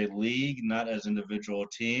as a league, not as individual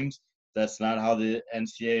teams. That's not how the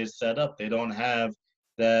NCAA is set up. They don't have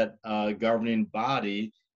that governing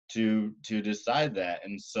body to decide that.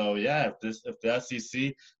 And so, yeah, if the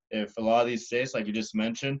SEC, if a lot of these states, like you just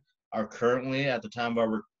mentioned, are currently at the time of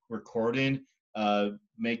our recording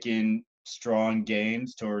making strong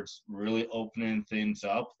gains towards really opening things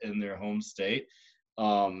up in their home state,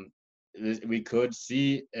 we could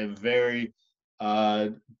see a very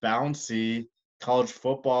bouncy college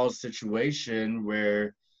football situation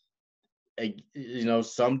where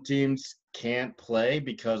some teams can't play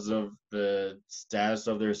because of the status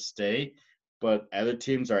of their state, but other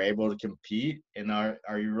teams are able to compete. And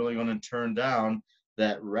are you really going to turn down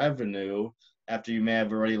that revenue after you may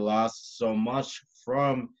have already lost so much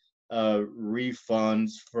from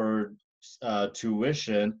refunds for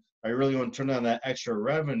tuition? Are you really going to turn down that extra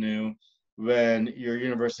revenue when your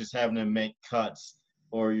university is having to make cuts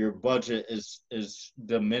or your budget is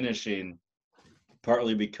diminishing,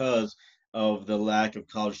 partly because of the lack of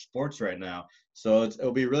college sports right now? So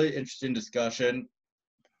it'll be a really interesting discussion.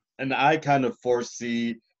 And I kind of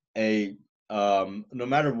foresee no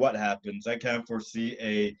matter what happens, I kind of foresee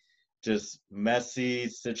a just messy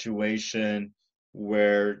situation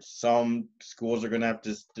where some schools are going to have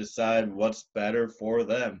to decide what's better for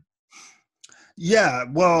them. Yeah,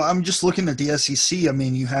 well, I'm just looking at the SEC. I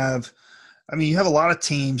mean, you have a lot of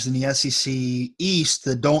teams in the SEC East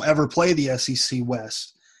that don't ever play the SEC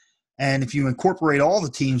West. And if you incorporate all the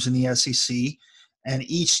teams in the SEC and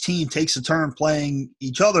each team takes a turn playing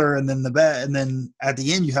each other, and then at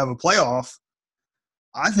the end you have a playoff,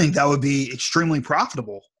 I think that would be extremely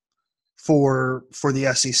profitable for the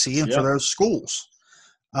SEC and for Yep. those schools.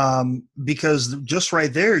 Because just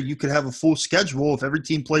right there, you could have a full schedule if every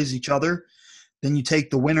team plays each other. Then you take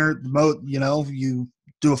the winner, you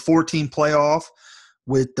do a 14 playoff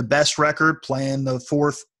with the best record playing the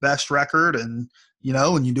fourth best record, and you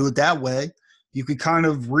do it that way. You could kind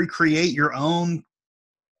of recreate your own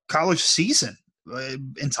college season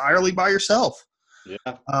entirely by yourself.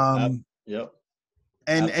 Yeah. Yep.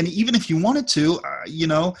 And Absolutely. even if you wanted to,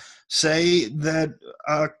 say that,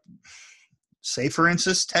 say for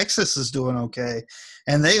instance, Texas is doing okay,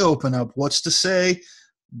 and they open up. What's to say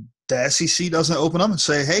the SEC doesn't open up and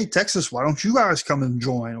say, "Hey, Texas, why don't you guys come and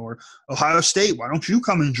join?" Or Ohio State, why don't you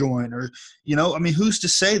come and join? Or who's to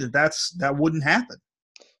say that wouldn't happen?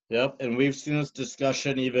 Yep, and we've seen this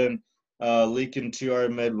discussion even leak into our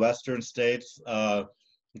Midwestern states.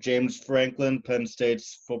 James Franklin, Penn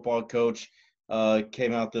State's football coach,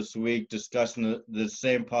 came out this week discussing the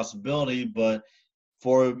same possibility, but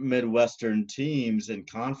for Midwestern teams and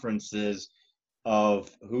conferences of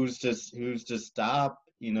who's to stop,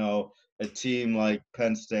 a team like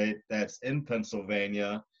Penn State that's in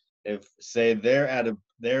Pennsylvania, if say their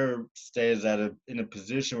state is in a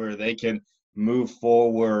position where they can move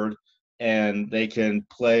forward and they can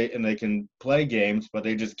play games, but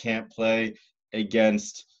they just can't play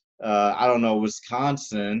against I don't know,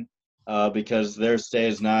 Wisconsin, because their state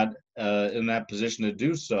is not in that position to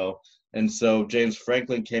do so. And so James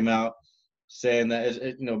Franklin came out saying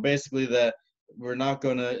that basically that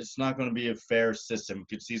it's not gonna be a fair system. You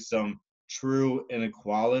could see some true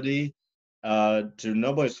inequality to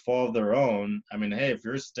nobody's fault of their own. I mean, hey, if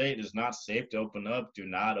your state is not safe to open up, do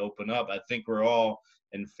not open up. I think we're all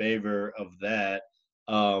in favor of that.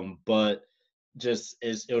 But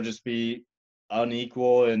it'll just be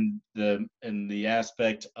unequal in the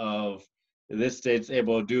aspect of this state's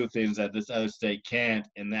able to do things that this other state can't,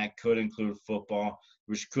 and that could include football,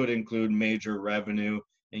 which could include major revenue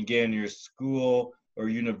and getting your school or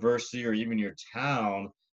university or even your town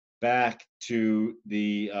back to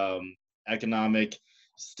the economic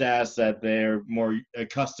status that they're more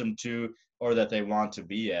accustomed to or that they want to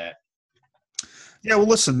be at. Yeah, well,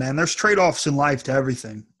 listen, man, there's trade-offs in life to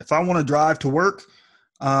everything. If I want to drive to work,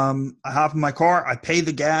 I hop in my car, I pay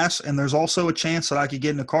the gas, and there's also a chance that I could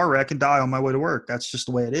get in a car wreck and die on my way to work. That's just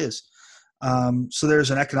the way it is. So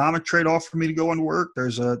there's an economic trade-off for me to go into work.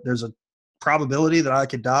 There's a probability that I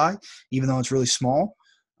could die, even though it's really small.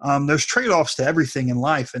 There's trade-offs to everything in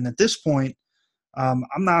life, and at this point, I'm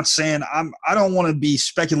not saying I don't want to be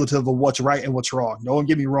speculative of what's right and what's wrong. Don't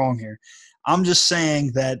get me wrong here. I'm just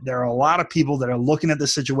saying that there are a lot of people that are looking at the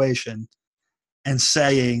situation and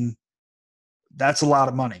saying that's a lot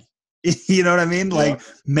of money. You know what I mean? Yeah. Like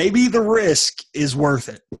maybe the risk is worth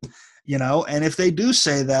it. And if they do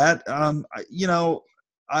say that, on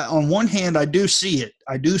one hand, I do see it.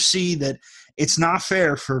 I do see that it's not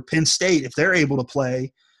fair for Penn State if they're able to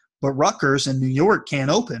play, but Rutgers and New York can't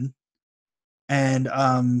open. And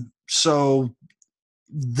so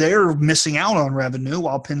they're missing out on revenue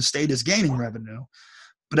while Penn State is gaining revenue.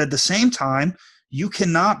 But at the same time, you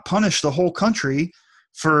cannot punish the whole country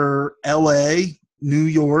for LA, New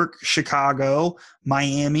York, Chicago,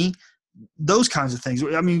 Miami, those kinds of things.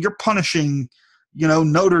 I mean, you're punishing,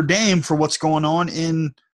 Notre Dame for what's going on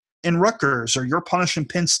in Rutgers, or you're punishing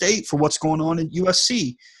Penn State for what's going on in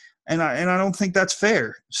USC. And I don't think that's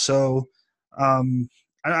fair. So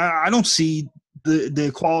I don't see the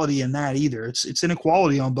equality in that either. It's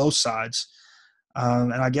inequality on both sides.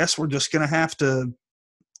 And I guess we're just going to have to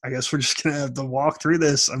walk through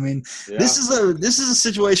this. I mean, Yeah. this is a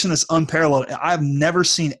situation that's unparalleled. I've never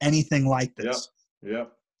seen anything like this.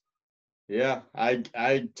 Yep. Yeah, I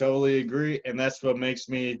totally agree, and that's what makes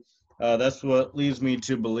me. That's what leads me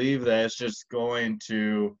to believe that it's just going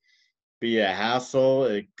to be a hassle.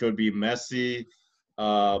 It could be messy,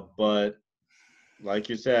 but like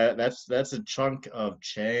you said, that's a chunk of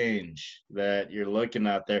change that you're looking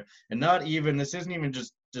at there, and this isn't even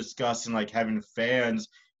just discussing like having fans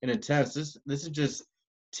in attendance. This is just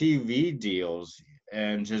TV deals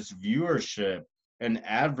and just viewership and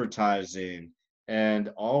advertising and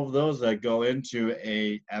all of those that go into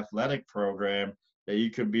a athletic program that you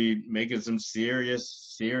could be making some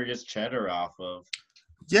serious cheddar off of.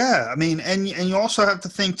 Yeah, I mean, and you also have to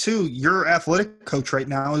think too. Your athletic coach right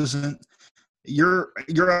now isn't your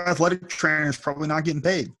athletic trainer is probably not getting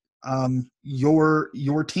paid.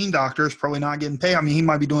 Your team doctor is probably not getting paid. I mean, he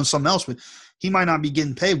might be doing something else, but he might not be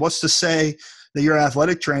getting paid. What's to say that your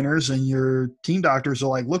athletic trainers and your team doctors are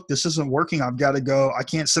like, look, this isn't working. I've got to go. I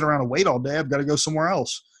can't sit around and wait all day. I've got to go somewhere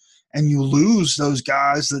else. And you lose those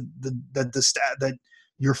guys that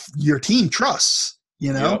your team trusts.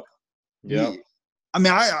 Yep. Yep. I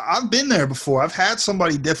mean, I've been there before. I've had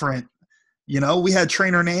somebody different. We had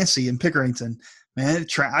trainer Nancy in Pickerington. Man,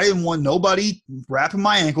 I didn't want nobody wrapping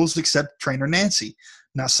my ankles except trainer Nancy.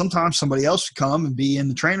 Now, sometimes somebody else would come and be in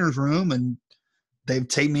the trainer's room, and they'd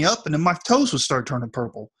tape me up, and then my toes would start turning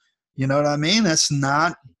purple. You know what I mean? It's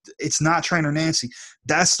not trainer Nancy.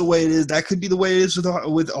 That's the way it is. That could be the way it is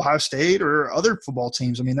with Ohio State or other football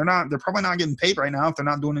teams. I mean, they're probably not getting paid right now if they're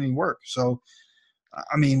not doing any work. So,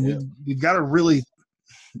 I mean, we've got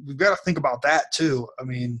to think about that too. I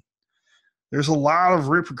mean, there's a lot of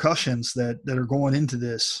repercussions that are going into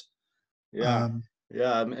this. Yeah.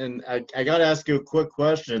 And I got to ask you a quick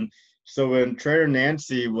question. So when trainer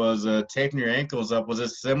Nancy was taping your ankles up, was it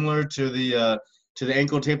similar to the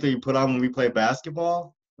ankle tape that you put on when we play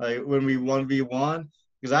basketball, like when we 1v1?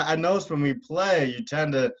 Because I noticed when we play, you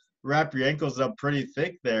tend to wrap your ankles up pretty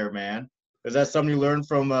thick there, man. Is that something you learned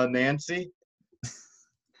from Nancy?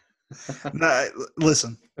 Nah,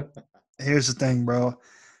 listen, here's the thing, bro.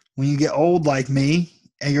 When you get old like me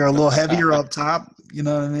and you're a little heavier up top, you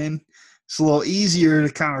know what I mean? It's a little easier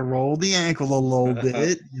to kind of roll the ankle a little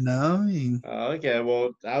bit, Okay,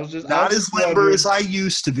 well, I was just not as limber as I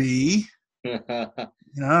used to be.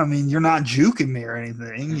 I mean, you're not juking me or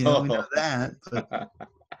anything. We know that. But,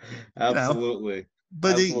 Absolutely.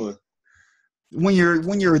 But Absolutely.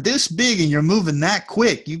 When you're this big and you're moving that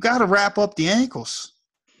quick, you got to wrap up the ankles.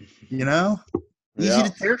 Easy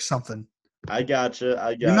to tear something. I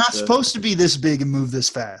gotcha. You're not supposed to be this big and move this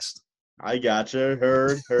fast. I gotcha.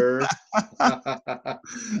 Heard.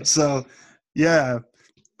 So, yeah.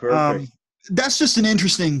 Perfect. That's just an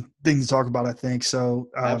interesting thing to talk about, I think. So,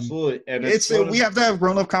 absolutely. And we have to have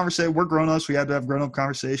grown-up conversations. We're grown-ups. We have to have grown-up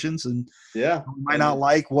conversations, and we might not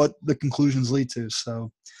like what the conclusions lead to.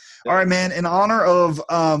 So, all right, man. In honor of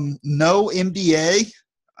no NBA,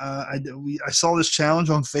 I saw this challenge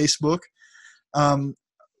on Facebook.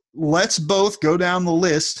 Let's both go down the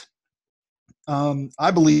list.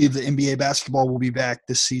 I believe the NBA basketball will be back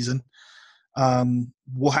this season.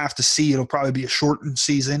 We'll have to see. It'll probably be a shortened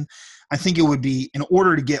season. I think it would be, in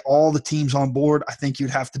order to get all the teams on board, I think you'd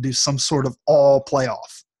have to do some sort of all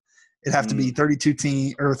playoff. It'd have to be 30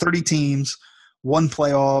 teams, one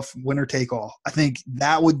playoff, winner take all. I think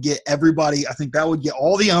that would get everybody. I think that would get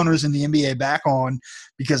all the owners in the NBA back on,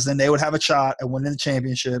 because then they would have a shot at winning the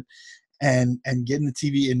championship and getting the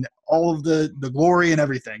TV and all of the glory and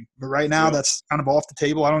everything. But right now, that's kind of off the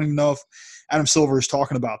table. I don't even know if Adam Silver is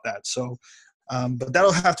talking about that. So, but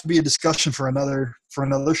that'll have to be a discussion for another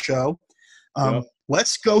show.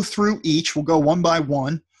 Let's go through each. We'll go one by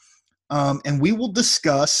one, and we will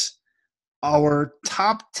discuss our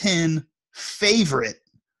top 10 favorite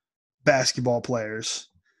basketball players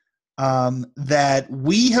that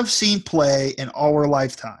we have seen play in our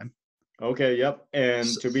lifetime. Okay, yep. And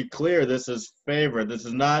to be clear, this is favorite. This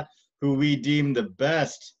is not who we deem the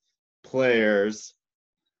best players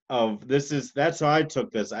of. That's how I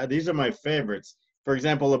took this. These are my favorites. For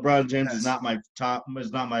example, LeBron James is not my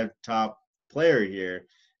top player here.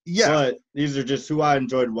 Yeah. But these are just who I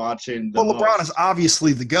enjoyed watching the most. LeBron is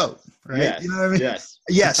obviously the GOAT, right? Yes. You know what I mean? Yes.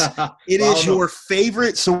 Yes. It is your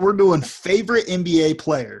favorite. So we're doing favorite NBA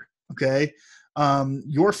player, okay?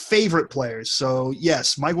 Your favorite players. So,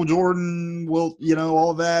 yes, Michael Jordan will,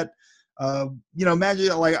 all of that.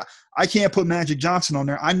 Magic, like, I can't put Magic Johnson on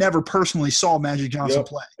there. I never personally saw Magic Johnson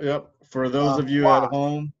play. Yep. For those of you at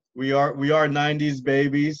home, we are 90s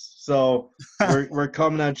babies. So we're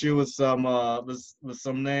coming at you with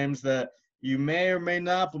some names that you may or may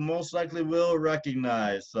not, but most likely will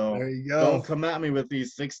recognize. So there you go. Don't come at me with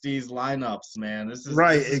these 60s lineups, man. This is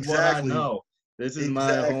exactly what I know. This is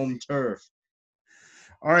my home turf.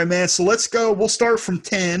 All right, man. So let's go. We'll start from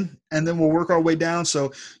 10, and then we'll work our way down.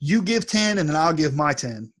 So you give 10, and then I'll give my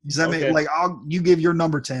 10. Does that make you give your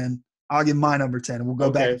number 10, I'll give my number 10, and we'll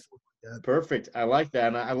go back and forth. Perfect. I like that.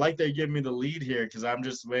 And I like that you give me the lead here, because I'm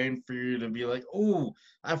just waiting for you to be like, oh,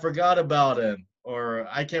 I forgot about him, or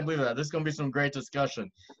I can't believe that. This is going to be some great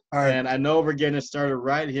discussion. All right. And I know we're getting it started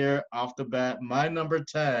right here off the bat. My number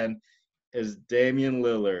 10 is Damian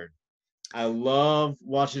Lillard. I love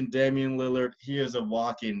watching Damian Lillard. He is a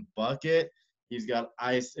walking bucket. He's got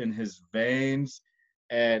ice in his veins,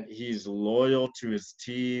 and he's loyal to his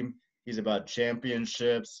team. He's about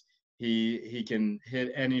championships. He can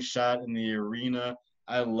hit any shot in the arena.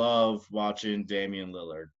 I love watching Damian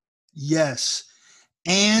Lillard. Yes,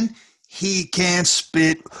 and he can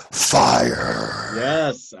spit fire.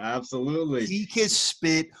 Yes, absolutely. He can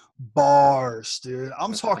spit bars, dude.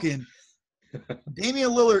 I'm talking – Damian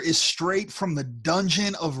Lillard is straight from the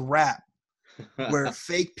dungeon of rap. where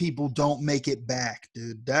fake people don't make it back,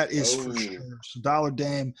 dude. That is for Oh, sure. So Dollar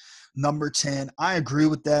Dame, number 10. I agree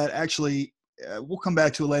with that. Actually, we'll come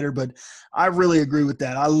back to it later, but I really agree with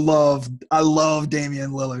that. I love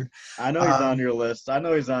Damian Lillard. I know he's on Um, your list. I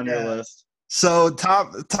know he's on your yeah. list. So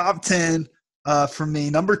top 10 for me.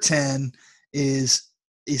 Number 10 is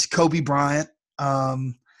Kobe Bryant.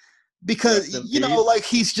 Because Rest in peace. like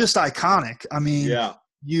he's just iconic. I mean, Yeah.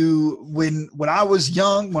 when I was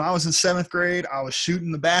young, when I was in 7th grade, I was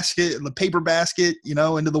shooting the paper basket,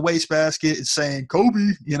 into the wastebasket, and saying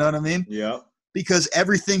Kobe. You know what I mean? Yep. Because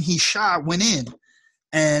everything he shot went in,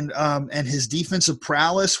 and his defensive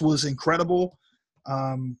prowess was incredible.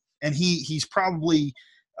 And he's probably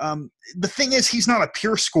the thing is he's not a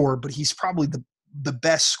pure scorer, but he's probably the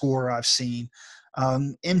best scorer I've seen.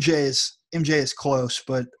 MJ is close,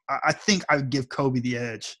 but I think I would give Kobe the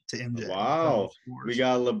edge to MJ. Wow. We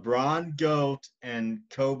got LeBron GOAT and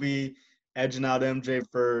Kobe edging out MJ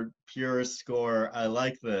for purest score. I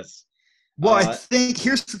like this. Well, I think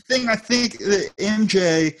here's the thing. I think that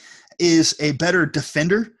MJ is a better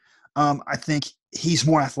defender. I think he's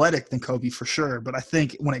more athletic than Kobe for sure. But I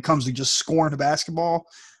think when it comes to just scoring a basketball,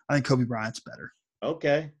 I think Kobe Bryant's better.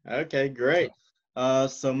 Okay. Okay, great.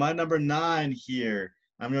 So my number 9 here,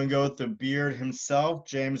 I'm gonna go with the beard himself,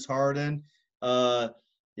 James Harden. Uh,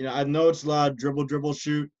 I know it's a lot of dribble, dribble,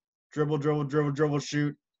 shoot, dribble, dribble, dribble, dribble,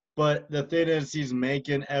 shoot. But the thing is, he's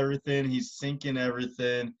making everything, he's sinking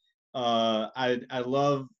everything. I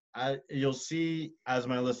love. You'll see as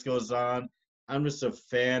my list goes on. I'm just a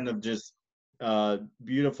fan of just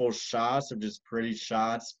beautiful shots, of just pretty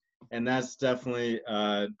shots, and that's definitely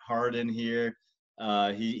Harden here.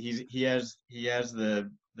 He has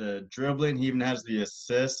the dribbling. He even has the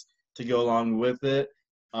assist to go along with it.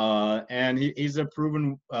 And he's a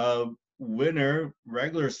proven winner,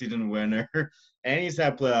 regular season winner, and he's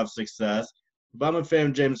had playoff success. But I'm a fan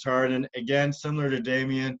of James Harden. Again, similar to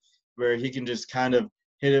Damian, where he can just kind of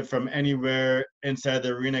hit it from anywhere inside the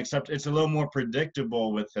arena, except it's a little more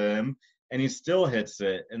predictable with him, and he still hits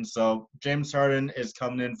it. And so James Harden is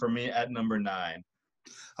coming in for me at number 9.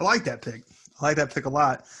 I like that pick. I like that pick a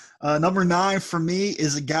lot. Number 9 for me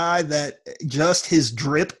is a guy that just his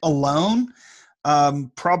drip alone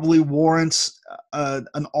probably warrants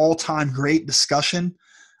an all-time great discussion.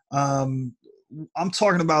 I'm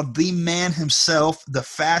talking about the man himself, the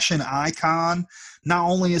fashion icon. Not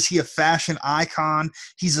only is he a fashion icon,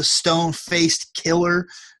 he's a stone-faced killer.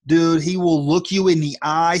 Dude, he will look you in the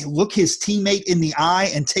eye, look his teammate in the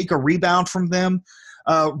eye, and take a rebound from them.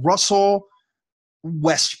 Russell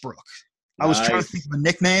Westbrook. I was trying to think Nice. of a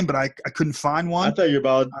nickname, but I couldn't find I one. thought you were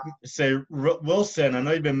about to say Wilson. I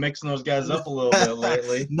know you've been mixing those guys up a little bit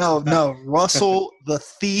lately. No, Russell the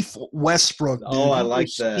Thief Westbrook, Oh, dude. I He will like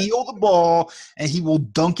that. steal the ball and he will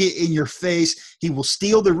dunk it in your face. He will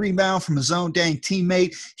steal the rebound from his own dang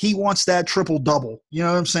teammate. He wants that triple double. You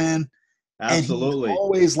know what I'm saying? And he's Absolutely.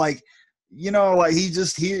 always like, he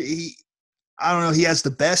I don't know, he has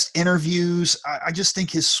the best interviews. I just think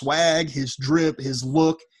his swag, his drip, his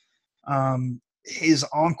look, his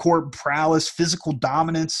on-court prowess, physical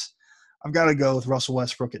dominance. I've got to go with Russell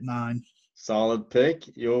Westbrook at 9. Solid pick.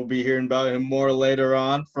 You'll be hearing about him more later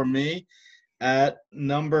on from me. At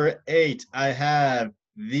number 8, I have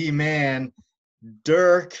the man,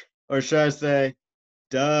 Dirk, or should I say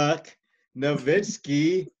Duck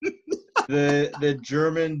Nowitzki, the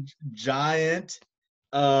German giant,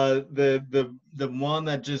 the one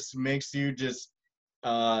that just makes you just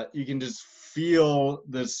you can just feel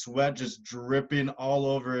the sweat just dripping all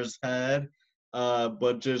over his head.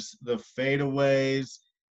 But just the fadeaways,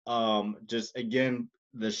 just again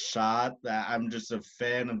the shot that I'm just a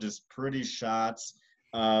fan of, just pretty shots.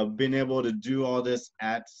 Being able to do all this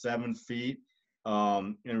at 7 feet,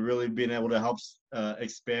 and really being able to help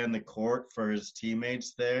expand the court for his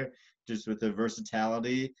teammates there, just with the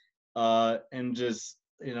versatility, and just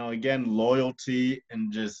again loyalty,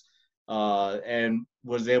 and just and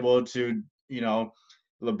was able to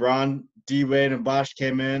LeBron, D Wade, and Bosh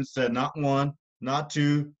came in, said not 1, not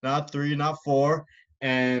 2, not 3, not 4,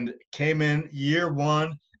 and came in year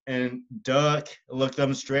 1, and Duck looked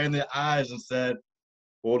them straight in the eyes and said,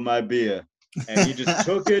 "Hold my beer," and he just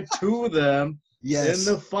took it to them in Yes.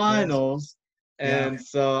 the Yes. finals. Yeah. And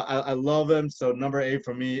so I love him. So number 8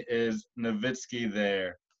 for me is Nowitzki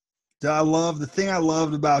there. The thing I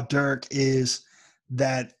loved about Dirk is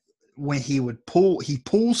that when he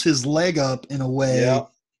pulls his leg up in a way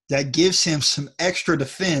Yep. that gives him some extra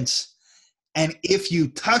defense. And if you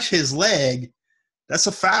touch his leg, that's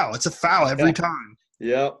a foul. It's a foul every time.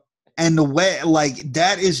 Yep. And the way,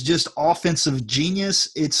 that is just offensive genius.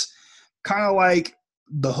 It's kind of like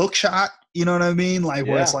the hook shot, You know what I mean? Like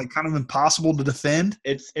where it's Yeah. like kind of impossible to defend.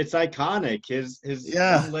 It's iconic. His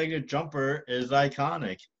Yeah, one-legged jumper is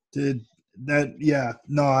iconic. dude.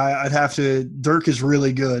 No, I'd have to. Dirk is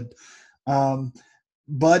really good. Um,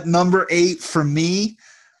 but number 8 for me,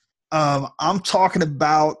 I'm talking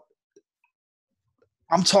about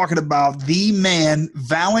the man,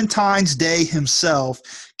 Valentine's Day himself,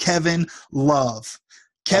 Kevin Love.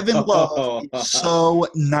 Kevin Love is so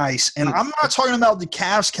nice. And I'm not talking about the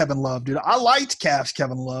Cavs Kevin Love, dude. I liked Cavs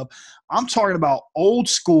Kevin Love. I'm talking about old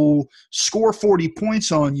school, score 40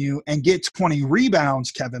 points on you and get 20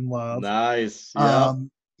 rebounds, Kevin Love. Nice. Yep.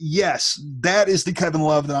 Yes, that is the Kevin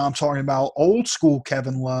Love that I'm talking about. Old school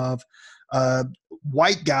Kevin Love,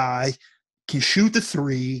 white guy, can shoot the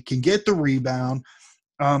three, can get the rebound.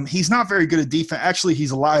 He's not very good at defense. Actually,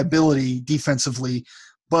 he's a liability defensively.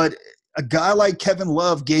 But a guy like Kevin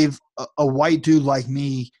Love gave a white dude like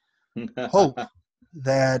me hope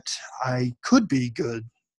that I could be good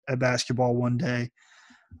at basketball one day.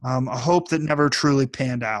 A hope that never truly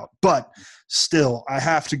panned out. But still, I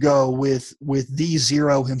have to go with the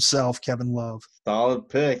zero himself, Kevin Love. Solid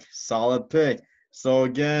pick. Solid pick. So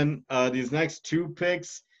again, these next 2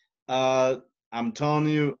 picks, I'm telling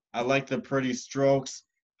you, I like the pretty strokes.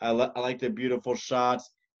 I like the beautiful shots,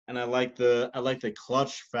 and I like the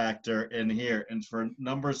clutch factor in here. And for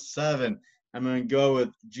number 7, I'm gonna go with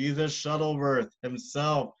Jesus Shuttleworth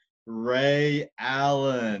himself, Ray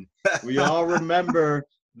Allen. We all remember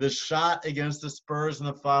the shot against the Spurs in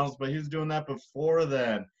the finals, but he was doing that before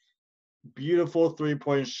then. Beautiful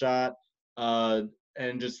 3-point shot, and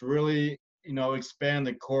just really, expand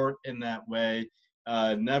the court in that way.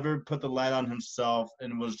 Never put the light on himself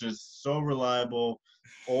and was just so reliable,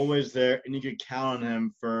 always there, and you could count on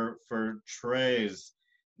him for trays,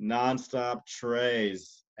 nonstop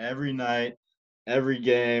trays every night, every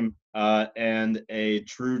game, and a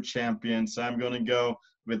true champion. So I'm going to go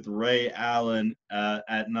with Ray Allen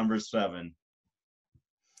at number 7.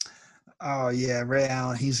 Oh yeah, Ray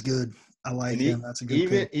Allen, he's good. I like And him. he, That's a good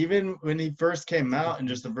even pick. even when he first came out, and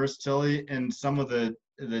just the versatility and some of the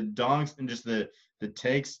dunks and just the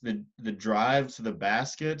takes, the drives to the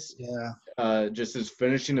baskets, Yeah. just his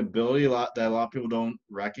finishing ability, that a lot of people don't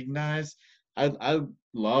recognize. I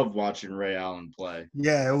love watching Ray Allen play.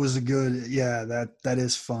 Yeah, it was a good. Yeah, that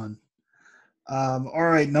is fun. All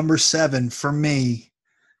right, number 7 for me.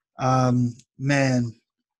 Man,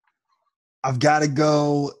 I've got to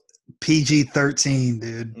go PG-13,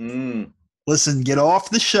 dude. Mm. Listen, get off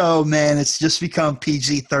the show, man. It's just become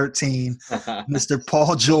PG-13. Mr.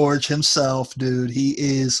 Paul George himself, dude. He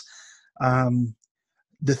is.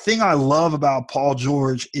 The thing I love about Paul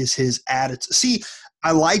George is his attitude. See,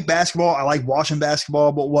 I like basketball. I like watching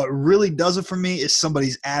basketball, but what really does it for me is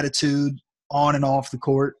somebody's attitude on and off the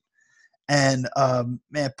court. And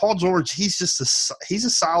man, Paul George, he's a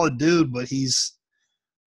solid dude, but he's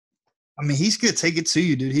gonna take it to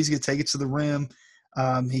you, dude. He's gonna take it to the rim.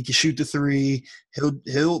 He can shoot the three.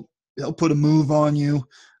 He'll put a move on you.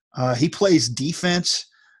 He plays defense.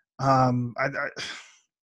 I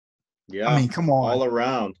Yeah, mean, come on. all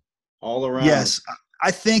around, all around. Yes,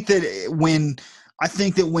 I think that when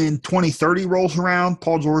 2030 rolls around,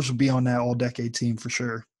 Paul George will be on that all decade team for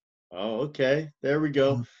sure. Oh, okay. There we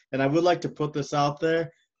go. Mhm. And I would like to put this out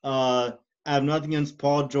there. I have nothing against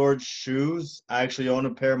Paul George shoes. I actually own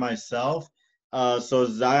a pair myself. So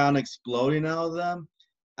Zion exploding out of them,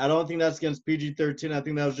 I don't think that's against PG-13. I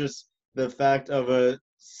think that was just the fact of a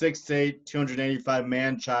 6'8", 285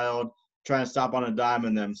 man child trying to stop on a dime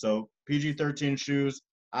in them. So PG-13 shoes,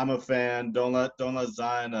 I'm a fan. Don't let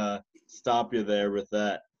Zion stop you there with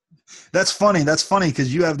that. That's funny. That's funny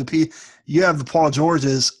because you have the Paul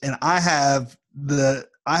Georges, and I have the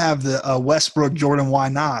Westbrook Jordan Why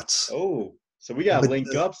Nots. Oh, so we gotta With link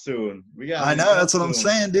the up soon. We gotta I link know up that's what I'm soon.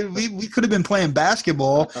 saying, dude. We could have been playing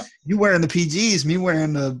basketball. You wearing the PGs, me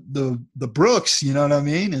wearing the Brooks. You know what I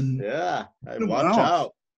mean? And Yeah. Hey, it went watch off.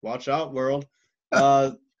 out. Watch out, world.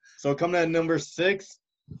 Uh, so coming at number 6,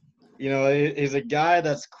 he's a guy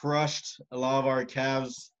that's crushed a lot of our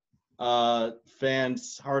Cavs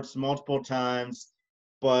fans' hearts multiple times,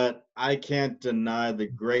 but I can't deny the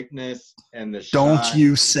greatness and the Don't shot,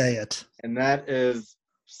 you say it. and that is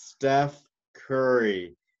Steph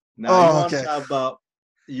Curry. Now Oh, okay.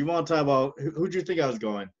 you want to talk about who'd you think I was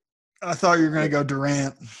going I thought you were gonna with? go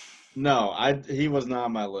Durant. No, he was not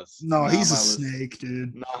on my list. No, Not on he's a my list. snake,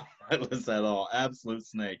 dude. Not on my list at all. Absolute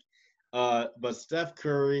snake. But Steph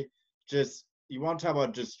Curry, just you want to talk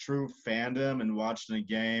about just true fandom and watching a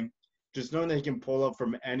game, just knowing that he can pull up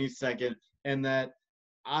from any second, and that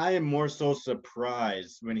I am more so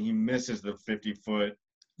surprised when he misses the 50-foot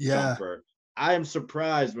Yeah. jumper. I am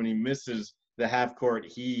surprised when he misses the half court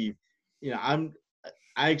heave.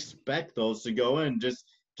 I expect those to go in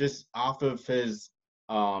just off of his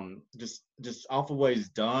just off of what he's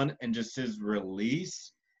done and just his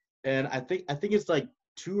release. And I think it's like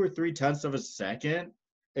 2 or 3 tenths of a second,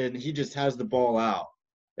 and he just has the ball out.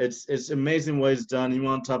 It's amazing what he's done. You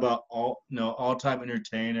want to talk about all time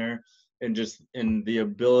entertainer and just in the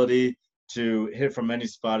ability to hit from any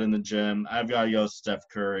spot in the gym. I've got to go Steph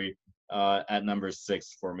Curry at number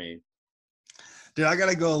 6 for me. Dude, I got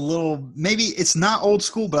to go a little, maybe it's not old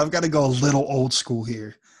school, but I've got to go a little old school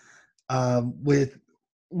here with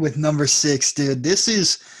number 6, dude.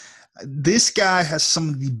 This guy has some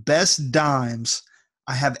of the best dimes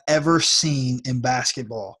I have ever seen in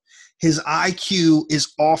basketball. His IQ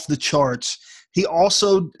is off the charts. He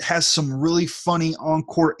also has some really funny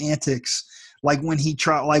on-court antics, like when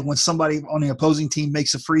when somebody on the opposing team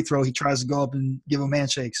makes a free throw, he tries to go up and give them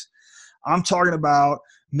handshakes. I'm talking about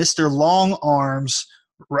Mr. Long Arms,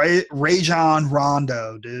 Rajon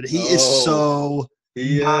Rondo, dude. He is Oh, so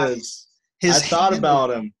he is. nice. I His thought handle,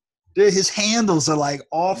 about him. dude, his handles are like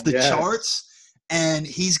off the Yes. charts, and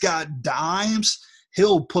he's got dimes.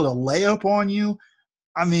 He'll put a layup on you.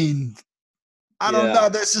 I mean, I don't Yeah. know.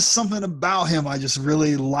 There's just something about him I just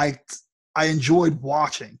really liked. I enjoyed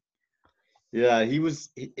watching. Yeah, he was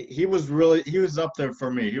up there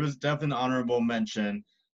for me. He was definitely an honorable mention.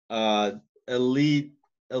 Uh elite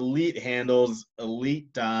elite handles,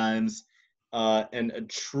 elite dimes, and a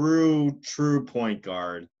true point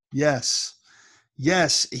guard. Yes.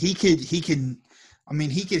 Yes, he can I mean,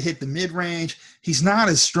 he could hit the mid-range. He's not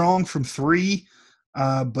as strong from 3,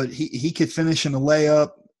 but he could finish in a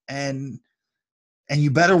layup, and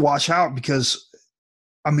you better watch out because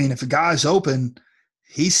I mean, if a guy's open,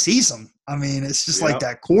 he sees them. I mean, it's just like Yep.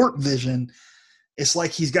 that court vision. It's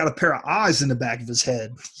like he's got a pair of eyes in the back of his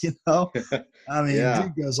head, you know? I mean, Yeah,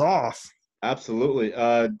 dude goes off. absolutely.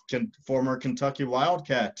 Former Kentucky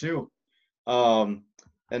Wildcat too. Um,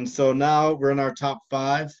 and so now we're in our top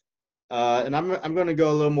 5. And I'm going to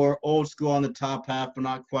go a little more old school on the top half, but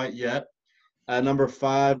not quite yet. At number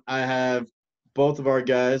 5, I have both of our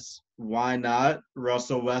guys. Why not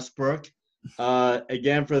Russell Westbrook?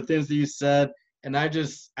 Again, for the things that you said, and I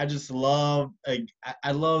just love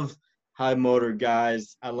I love high motor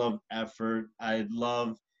guys. I love effort. I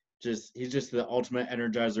love he's just the ultimate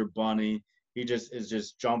energizer bunny. He just is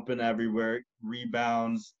just jumping everywhere,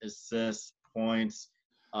 rebounds, assists, points.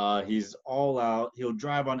 He's all out. He'll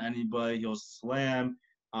drive on anybody. He'll slam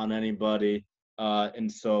on anybody.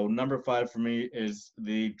 And so number 5 for me is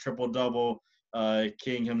the triple double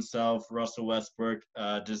king himself, Russell Westbrook.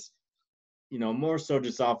 Just more so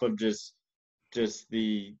just off of just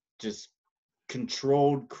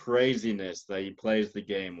controlled craziness that he plays the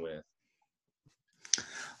game with.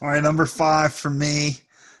 All right, number 5 for me.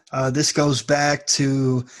 This goes back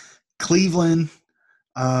to Cleveland,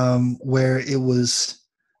 where it was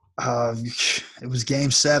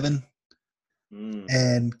Game 7, Mm.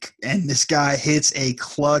 and this guy hits a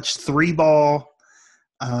clutch 3 ball.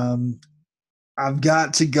 Um, I've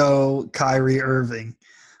got to go Kyrie Irving.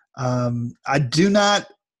 I do not.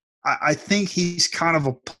 I think he's kind of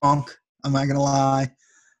a punk. I'm not gonna lie.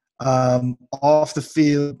 Off the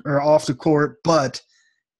field or off the court, but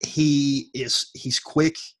he's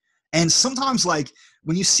quick, and sometimes like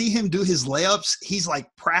when you see him do his layups, he's like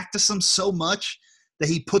practiced them so much that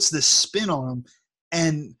he puts this spin on them,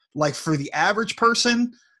 and like for the average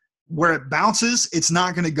person, where it bounces, it's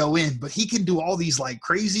not going to go in, but he can do all these like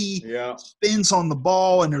crazy Yeah, spins on the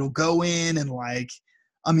ball and it'll go in. And like,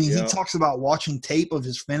 I mean, he yeah, talks about watching tape of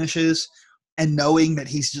his finishes and knowing that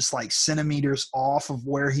he's just like centimeters off of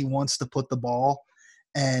where he wants to put the ball.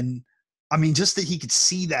 And I mean, just that he could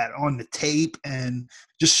see that on the tape and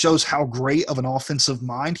just shows how great of an offensive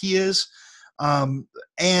mind he is.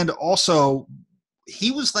 And also,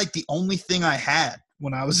 he was like the only thing I had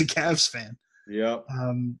when I was a Cavs fan. yeah,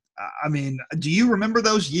 I mean, do you remember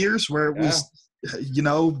those years where it yeah. was, you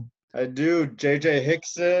know, I do. JJ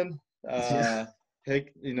Hickson, yeah,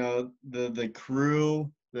 the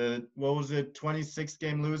crew, the what was it, 26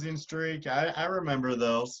 game losing streak. I remember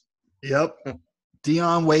those. yep,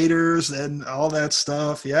 Dion Waiters and all that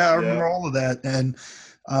stuff. Yeah, I Yeah, remember all of that. And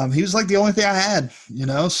he was like the only thing I had,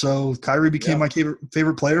 So Kyrie became yeah. my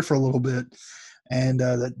favorite player for a little bit. And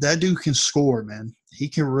that dude can score, man. He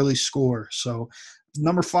can really score. So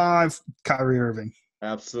number 5, Kyrie Irving.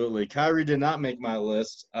 Absolutely. Kyrie did not make my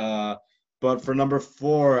list. But for number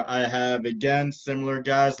 4, I have again similar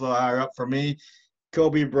guys a little higher up for me.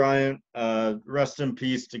 Kobe Bryant. Rest in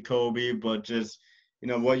peace to Kobe. But just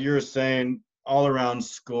what you're saying, all around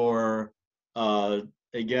score,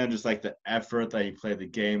 again, just like the effort that he played the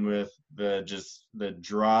game with, the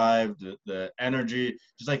drive, the energy,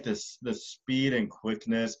 just like the speed and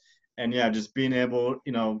quickness, and yeah, just being able,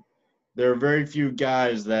 there are very few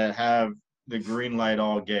guys that have the green light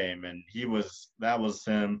all game, and that was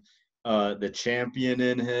him, the champion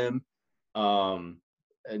in him. And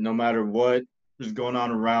no matter what is going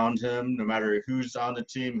on around him, no matter who's on the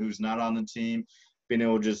team, who's not on the team, being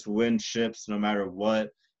able to just win chips no matter what.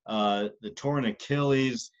 The torn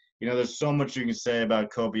Achilles, there's so much you can say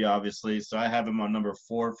about Kobe, obviously. So I have him on number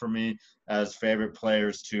 4 for me as favorite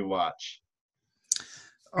players to watch.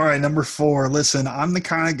 All right, number 4. Listen, I'm the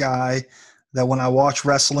kind of guy that when I watch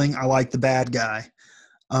wrestling, I like the bad guy.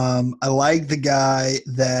 I like the guy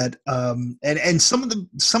that and some of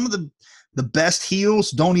the best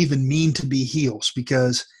heels don't even mean to be heels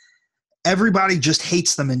because everybody just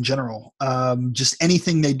hates them in general. Just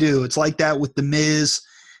anything they do. It's like that with The Miz.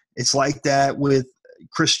 It's like that with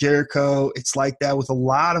Chris Jericho. It's like that with a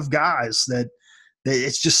lot of guys that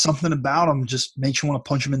it's just something about them just makes you want to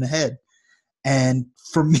punch them in the head. And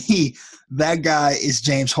for me, that guy is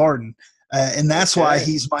James Harden. And that's why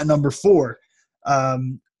he's my number 4.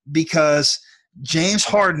 Because James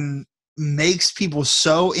Harden makes people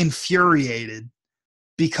so infuriated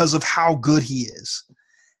because of how good he is.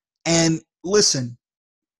 And listen,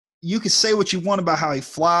 you can say what you want about how he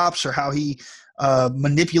flops or how he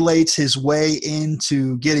manipulates his way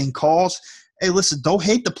into getting calls. Hey, listen, don't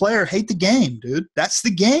hate the player, hate the game, dude. That's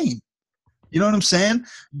the game. You know what I'm saying?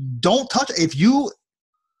 Don't touch it.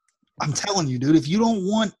 I'm telling you, dude, if you don't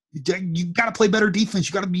want, you got to play better defense.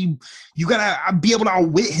 You got to be able to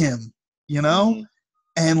outwit him, Mm-hmm.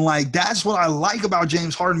 And like, that's what I like about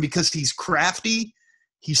James Harden because he's crafty,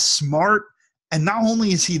 he's smart. And not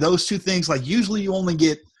only is he those two things, like usually you're only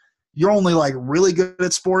like really good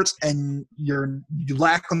at sports and you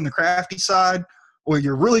lack on the crafty side, or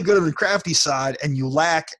you're really good at the crafty side and you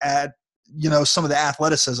lack at, some of the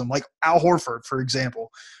athleticism, like Al Horford, for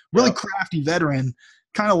example, really crafty veteran,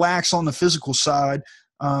 kind of lacks on the physical side,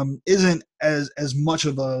 isn't as much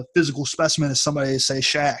of a physical specimen as somebody say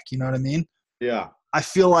Shaq. You know what I mean? Yeah. I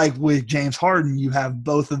feel like with James Harden, you have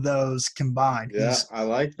both of those combined. Yeah, He's I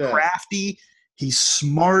like that. crafty. He's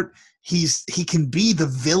smart. He can be the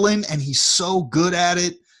villain, and he's so good at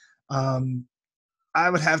it. I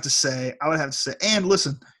would have to say, and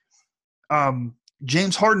listen,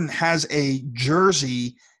 James Harden has a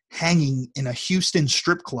jersey hanging in a Houston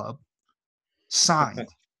strip club signed.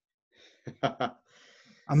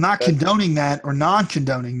 I'm not condoning that or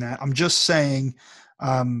non-condoning that. I'm just saying.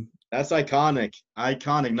 That's iconic.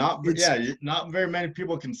 Not very many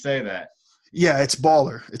people can say that. Yeah, it's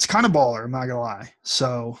baller. It's kind of baller. I'm not gonna lie.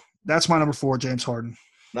 So that's my number 4, James Harden.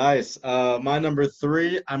 Nice. My number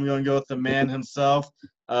 3, I'm going to go with the man himself,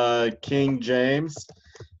 King James.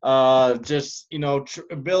 Ability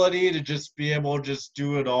to just be able to just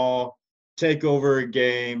do it all, take over a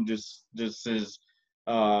game, just his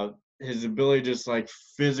ability just like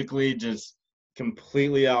physically just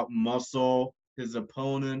completely out-muscle his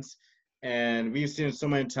opponents. And we've seen it so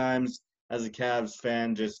many times as a Cavs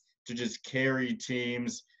fan to just carry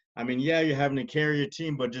teams. I mean, yeah, you're having to carry a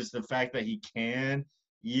team, but just the fact that he can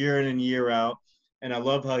year in and year out. And I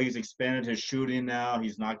love how he's expanded his shooting now.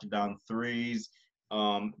 He's knocking down threes.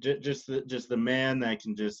 Just the man that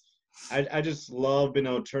can just – I just love being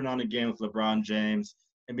able to turn on a game with LeBron James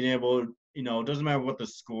and being able – it doesn't matter what the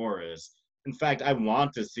score is. In fact, I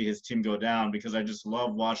want to see his team go down because I just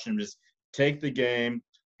love watching him just take the game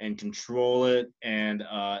and control it and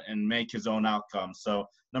make his own outcome. So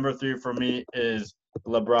number 3 for me is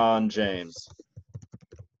LeBron James.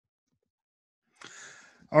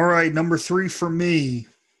 All right, number 3 for me.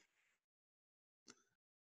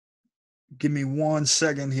 Give me 1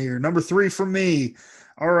 second here. Number 3 for me.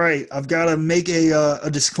 All right, I've got to make a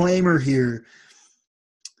disclaimer here.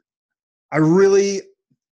 I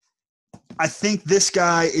think this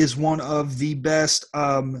guy is one of the best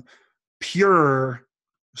pure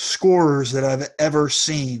scorers that I've ever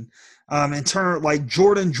seen. In turn, like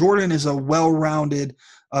Jordan is a well-rounded,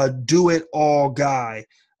 do-it-all guy.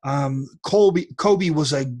 Kobe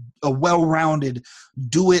was a well-rounded,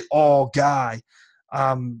 do-it-all guy.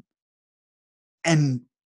 And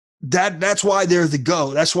that's why they're the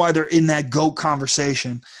GOAT. That's why they're in that GOAT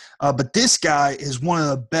conversation. But this guy is one of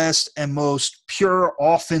the best and most pure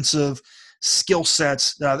offensive skill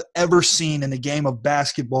sets that I've ever seen in the game of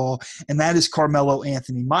basketball, and that is Carmelo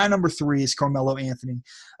Anthony. My number 3 is Carmelo Anthony.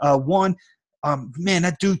 Man,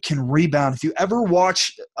 that dude can rebound. If you ever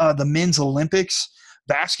watch the men's Olympics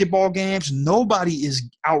basketball games, nobody is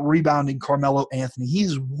out-rebounding Carmelo Anthony.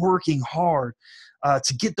 He's working hard.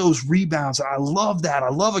 to get those rebounds. I love that. I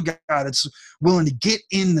love a guy that's willing to get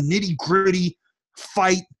in the nitty-gritty,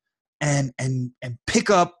 fight, and pick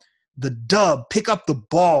up the dub, pick up the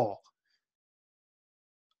ball.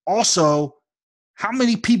 Also, how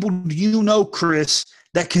many people do you know, Chris,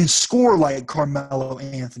 that can score like Carmelo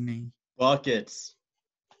Anthony? Buckets.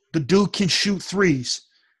 The dude can shoot threes.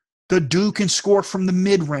 The dude can score from the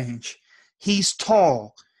mid-range. He's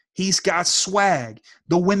tall. He's got swag.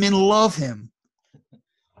 The women love him.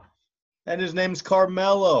 And his name's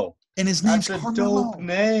Carmelo. And his name's That's a Carmelo. dope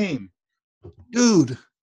name. Dude,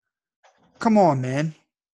 come on, man.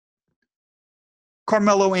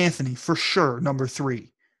 Carmelo Anthony, for sure, number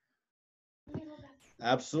 3.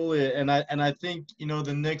 Absolutely. And I think,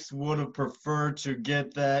 the Knicks would have preferred to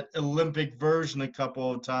get that Olympic version a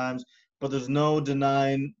couple of times, but there's no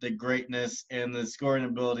denying the greatness and the scoring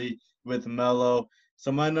ability with Melo.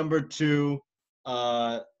 So my number 2,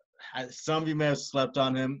 some of you may have slept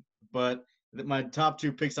on him, but my top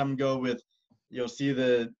 2 picks, I'm going to go with, you'll see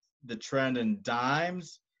the trend in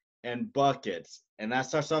dimes and buckets. And that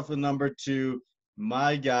starts off with number 2,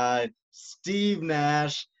 my guy, Steve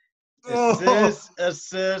Nash.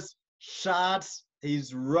 Assists, shots.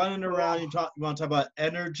 He's running around. You want to talk about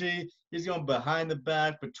energy? He's going behind the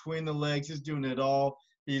back, between the legs. He's doing it all.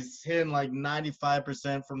 He's hitting like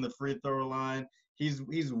 95% from the free throw line. He's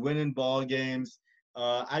winning ball games.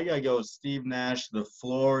 I gotta go with Steve Nash, the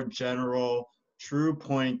floor general, true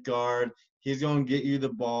point guard. He's going to get you the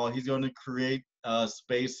ball. He's going to create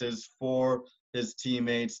spaces for his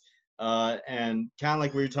teammates. And kind of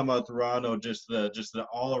like we were talking about Toronto, just the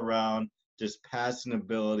all around, just passing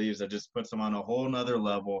abilities that just puts him on a whole nother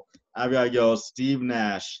level. I've got to go Steve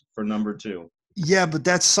Nash for number 2. Yeah, but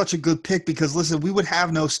that's such a good pick because, listen, we would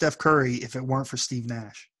have no Steph Curry if it weren't for Steve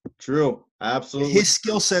Nash. True. Absolutely. His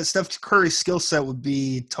skill set, Steph Curry's skill set would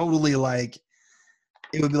be totally like,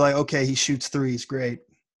 it would be like, okay, he shoots threes, great.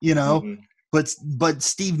 Mm-hmm. But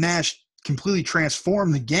Steve Nash completely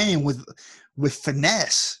transformed the game with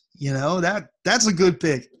finesse. That's a good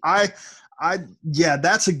pick. Yeah,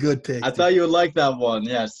 that's a good pick. I thought you would like that one.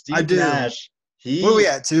 Yeah, Steve Nash. Where are we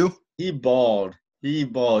at, 2? He balled.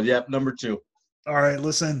 Yep, number 2. All right,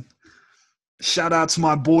 listen. Shout out to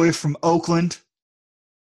my boy from Oakland.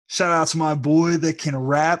 Shout out to my boy that can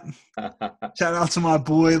rap. Shout out to my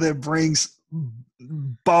boy that brings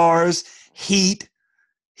bars, heat.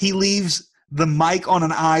 He leaves the mic on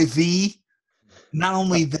an IV. Not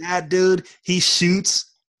only that, dude, he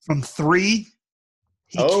shoots from 3.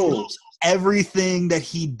 He kills everything that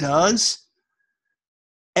he does.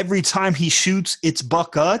 Every time he shoots, it's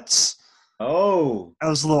buckets. Oh. I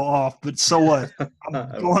was a little off, but so what?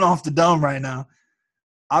 I'm going off the dome right now.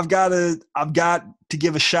 I've got to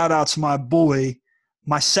give a shout out to my boy,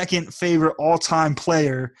 my second favorite all-time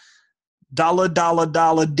player, Dollar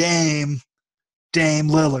Dame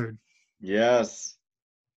Lillard. Yes.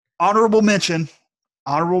 Honorable mention.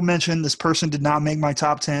 This person did not make my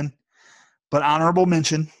top 10, but honorable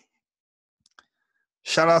mention.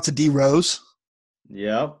 Shout out to D Rose.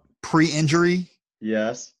 Yep. Pre-injury.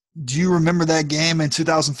 Yes. Do you remember that game in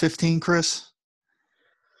 2015, Chris?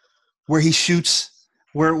 Where he shoots,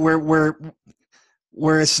 where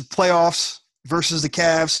it's playoffs versus the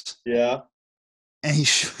Cavs. Yeah. And he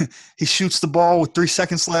shoots the ball with 3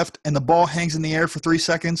 seconds left, and the ball hangs in the air for 3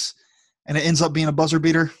 seconds, and it ends up being a buzzer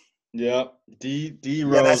beater. Yep. D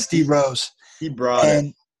Rose. Yeah, that's D Rose. He brought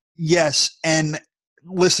it. Yes, and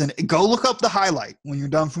listen, go look up the highlight when you're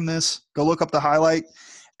done from this. Go look up the highlight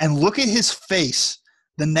and look at his face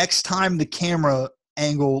the next time the camera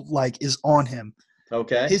angle is on him.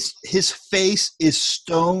 Okay. His face is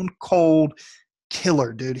stone cold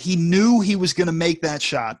killer, dude. He knew he was going to make that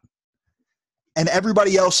shot. And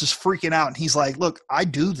everybody else is freaking out. And he's like, look, I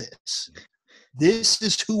do this. This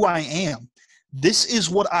is who I am. This is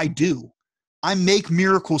what I do. I make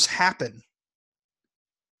miracles happen.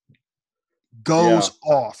 Goes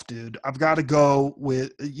off, dude. I've got to go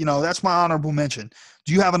with, that's my honorable mention.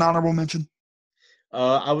 Do you have an honorable mention?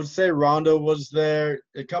 I would say Rondo was there.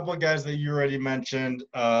 A couple of guys that you already mentioned,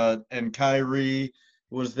 and Kyrie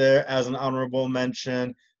was there as an honorable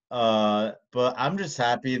mention. But I'm just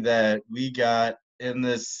happy that we got in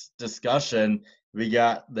this discussion, we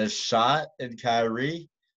got the shot in Kyrie,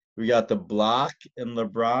 we got the block in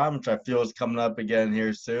LeBron, which I feel is coming up again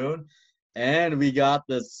here soon, and we got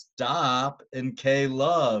the stop in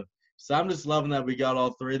K-Love. So I'm just loving that we got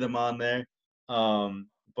all 3 of them on there.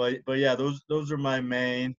 But yeah, those are my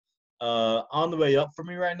main. On the way up for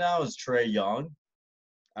me right now is Trae Young.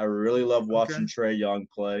 I really love watching Trae Young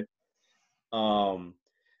play.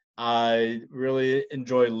 I really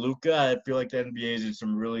enjoy Luca. I feel like the NBA is in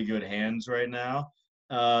some really good hands right now.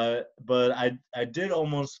 But I did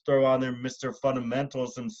almost throw on there Mr.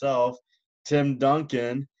 Fundamentals himself, Tim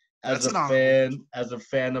Duncan, That's an honorable mention. as a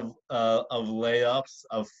fan of layups,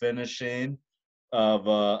 of finishing,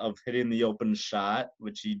 of hitting the open shot,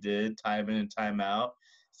 which he did time in and time out.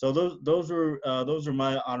 So those were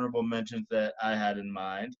my honorable mentions that I had in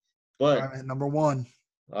mind. All But right, number one.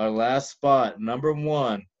 our last spot, number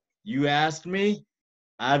one. You asked me,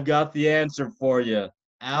 I've got the answer for you.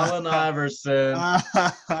 Allen Iverson.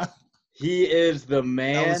 That He is the was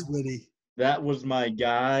man. witty. That was my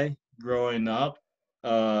guy growing up.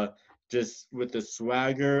 Uh, just with the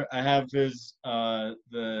swagger. I have his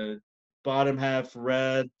the bottom half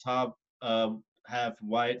red, top half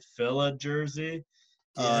white Phila jersey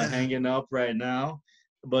Yeah. hanging up right now.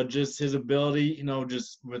 But just his ability,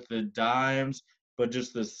 just with the dimes, but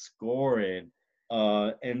just the scoring,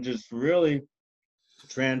 and just really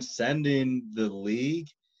transcending the league.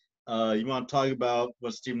 You want to talk about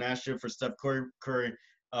what Steve Nash did for Steph Curry?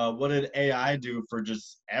 What did AI do for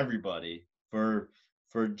just everybody? For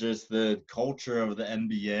just the culture of the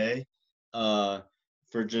NBA,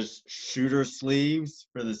 for just shooter sleeves,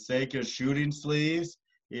 for the sake of shooting sleeves,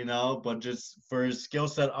 but just for his skill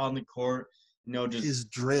set on the court, His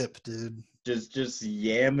drip, dude. just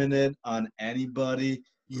yamming it on anybody,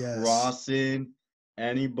 Yes. crossing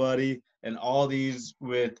anybody, and all these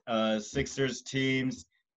with Sixers teams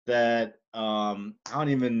that I don't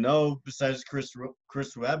even know besides Chris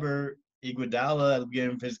Webber, Iguodala at the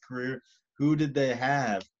beginning of his career, who did they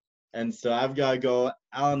have? And so I've got to go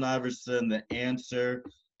Allen Iverson, the answer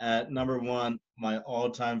at number one, my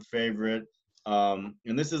all-time favorite. And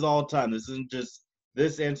this is all time. This isn't just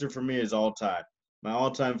this answer for me is all time. My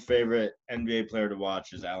all-time favorite NBA player to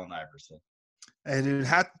watch is Allen Iverson. Hey, dude,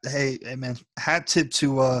 hey, man, hat tip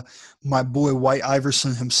to my boy White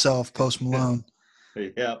Iverson himself, Post Malone.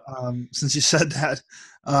 Yep. Since you said that,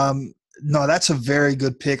 no, that's a very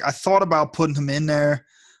good pick. I thought about putting him in there,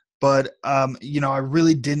 but I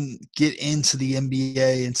really didn't get into the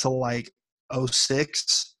NBA until like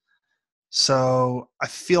 '06. So I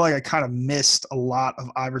feel like I kind of missed a lot of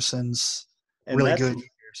Iverson's And really that's good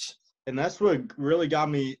years. and that's what really got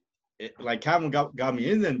me, like, kind of got me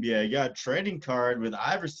in the NBA. I got a trading card with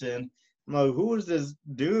Iverson. I'm like, who is this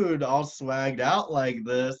dude all swagged out like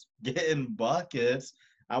this, getting buckets?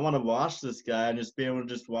 I want to watch this guy and just be able to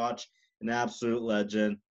just watch an absolute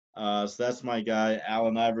legend. So that's my guy,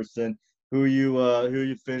 Allen Iverson. Who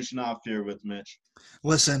you finishing off here with, Mitch?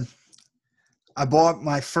 Listen, I bought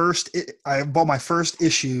my first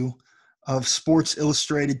issue of Sports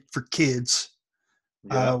Illustrated for Kids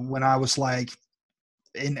Yep. when I was like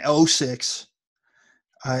in '06,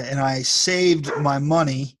 and I saved my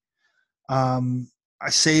money. I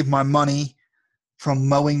saved my money from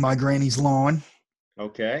mowing my granny's lawn,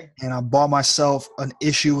 Okay. and I bought myself an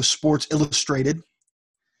issue of Sports Illustrated,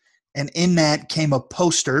 and in that came a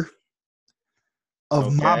poster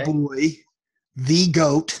of my Okay. boy, the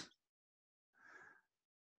GOAT,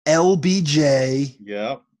 LBJ,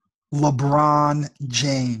 Yep. LeBron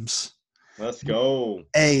James. Let's go.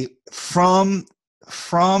 Hey, from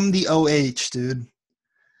the OH, dude.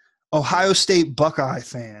 Ohio State Buckeye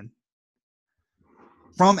fan.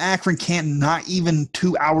 From Akron, Canton, not even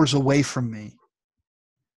 2 hours away from me.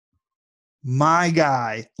 My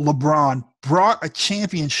guy, LeBron, brought a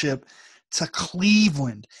championship to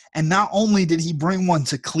Cleveland. And not only did he bring one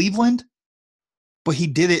to Cleveland, but he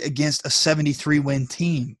did it against a 73-win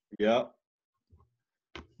team. Yep.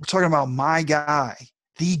 We're talking about my guy,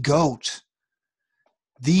 the GOAT,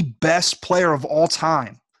 the best player of all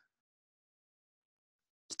time.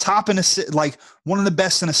 Top in assist, like one of the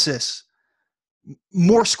best in assists.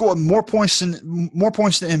 More points than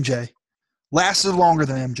MJ. Lasted longer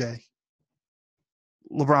than MJ.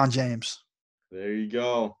 LeBron James. There you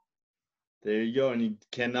go. There you go. And you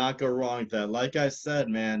cannot go wrong with that. Like I said,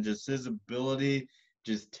 man, just his ability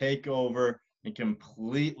just take over and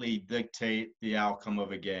completely dictate the outcome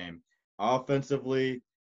of a game. Offensively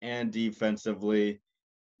and defensively.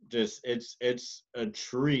 Just it's a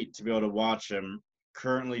treat to be able to watch him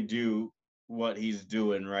currently do what he's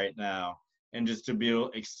doing right now. And just to be able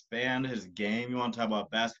to expand his game. You want to talk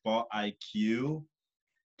about basketball IQ?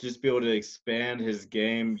 Just be able to expand his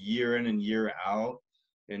game year in and year out,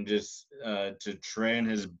 and just to train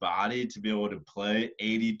his body to be able to play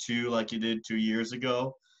 82 like he did 2 years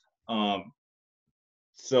ago. Um,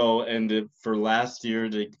 for last year,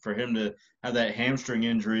 for him to have that hamstring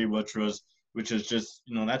injury, which is just,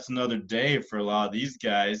 that's another day for a lot of these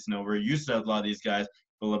guys. We're used to a lot of these guys,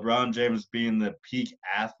 but LeBron James being the peak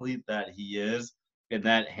athlete that he is, and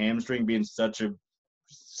that hamstring being such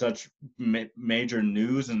major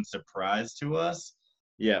news and surprise to us.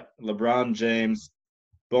 Yeah, LeBron James,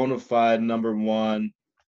 bona fide number one,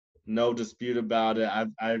 no dispute about it.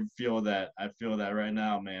 I feel that. I feel that right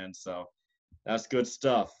now, man. So that's good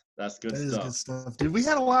stuff. That's good That is good stuff. stuff, dude. We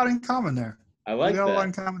had a lot in common there. I We like got a lot that.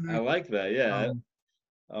 in common I there. like that. Yeah.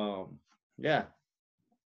 Um, Yeah.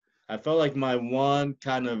 I felt like my one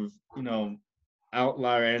kind of,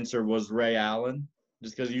 outlier answer was Ray Allen,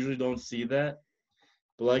 just because you usually don't see that.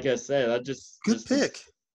 But like I said, that good pick.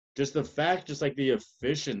 just the fact, just like the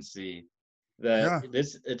efficiency that Yeah.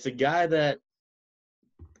 it's a guy that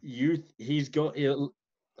he's going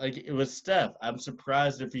like it was Steph. I'm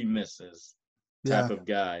surprised if he misses type Yeah. of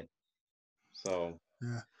guy. So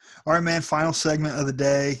Yeah. All right, man. Final segment of the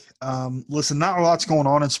day. Listen, not a lot's going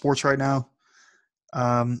on in sports right now.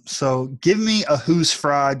 So give me a who's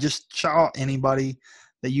fried. Just shout out anybody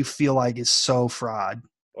that you feel like is so fried.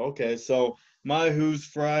 okay, so my who's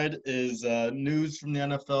fried is news from the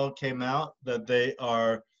NFL came out that they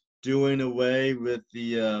are doing away with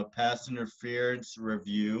the pass interference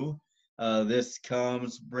review. This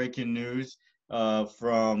comes breaking news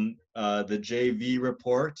from the JV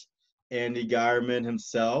report, Andy Geierman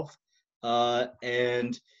himself,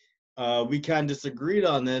 and we kind of disagreed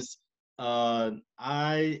on this.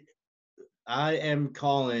 I am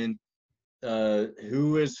calling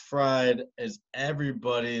who is fried is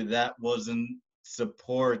everybody that was in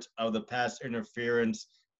support of the pass interference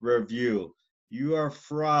review. You are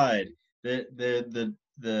fried.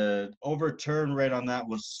 The overturn rate on that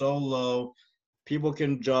was so low. People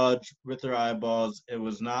can judge with their eyeballs. It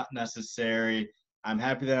was not necessary. I'm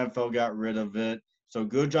happy that NFL got rid of it. So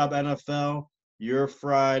good job, NFL. You're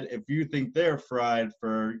fried if you think they're fried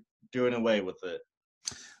for doing away with it.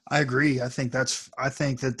 I agree. I think that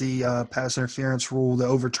the pass interference rule, the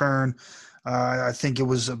overturn, I think it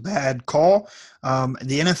was a bad call.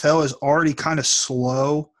 The NFL is already kind of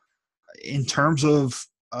slow in terms of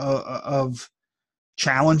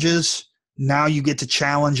challenges. Now you get to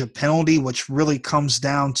challenge a penalty, which really comes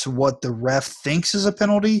down to what the ref thinks is a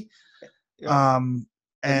penalty. Yep.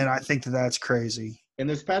 And I think that that's crazy. And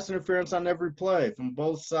there's pass interference on every play from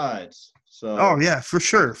both sides. So Oh yeah, for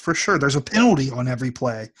sure, for sure. There's a penalty on every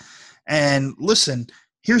play. And listen,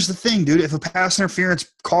 here's the thing, dude. If a pass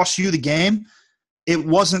interference costs you the game, it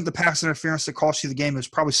wasn't the pass interference that cost you the game. It was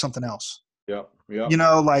probably something else. Yep.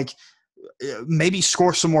 Like maybe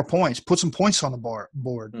score some more points, put some points on the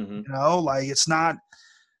board. Mm-hmm. Like it's not.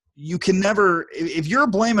 You can never. If you're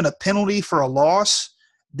blaming a penalty for a loss,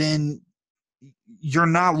 then you're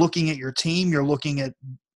not looking at your team. You're looking at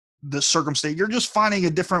the circumstance. You're just finding a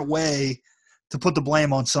different way to put the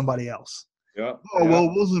blame on somebody else. Yep. Oh well,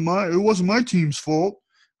 it wasn't my team's fault.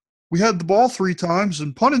 We had the ball 3 times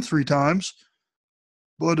and punted 3 times,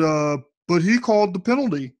 but he called the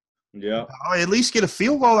penalty. Yeah. At least get a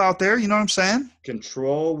field goal out there. You know what I'm saying?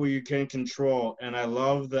 Control where you can control, and I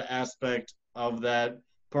love the aspect of that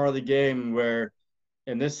part of the game where,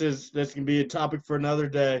 and this can be a topic for another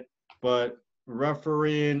day, but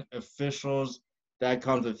refereeing officials, that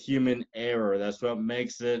comes with human error. That's what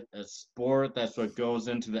makes it a sport. That's what goes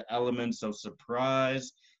into the elements of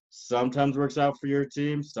surprise. Sometimes works out for your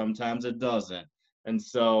team, sometimes it doesn't. And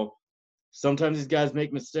so sometimes these guys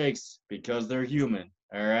make mistakes because they're human,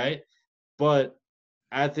 all right? But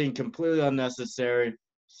I think completely unnecessary,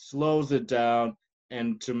 slows it down,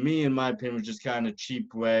 and to me, in my opinion, was just kind of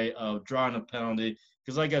cheap way of drawing a penalty.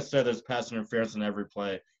 Because like I said, there's pass interference in every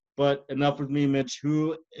play. But enough with me, Mitch.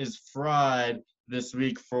 Who is fried this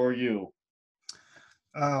week for you?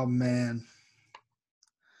 Oh man,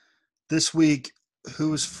 this week who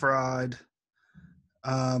was fried?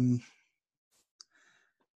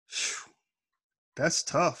 That's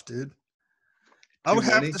tough, dude. I Too would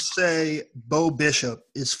have many? to say Bo Bishop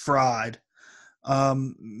is fried.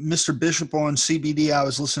 Mr. Bishop on CBD, I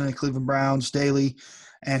was listening to Cleveland Browns Daily,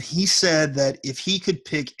 and he said that if he could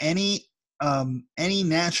pick any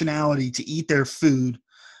nationality to eat their food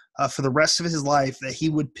for the rest of his life, that he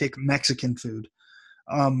would pick Mexican food.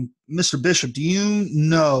 Mr. Bishop, do you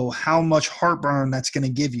know how much heartburn that's going to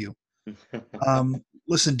give you?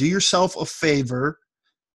 Listen, do yourself a favor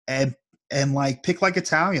and like pick like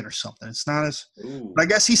Italian or something. It's not as. But I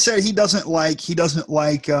guess he said he doesn't like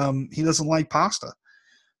pasta.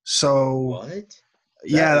 So What?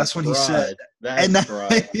 yeah, that's what he said. That's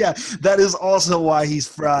fried. Yeah, that is also why he's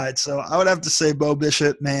fried. So I would have to say Bo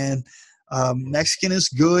Bishop, man. Mexican is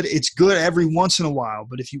good. It's good every once in a while,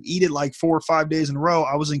 but if you eat it like 4 or 5 days in a row,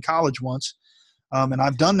 I was in college once, and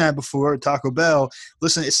I've done that before at Taco Bell.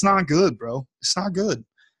 Listen, it's not good, bro. It's not good.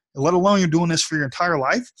 Let alone you're doing this for your entire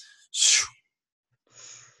life.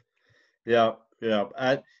 Yeah, yeah.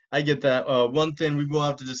 I get that. One thing we will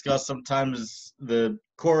have to discuss sometime is the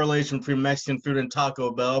correlation between Mexican food and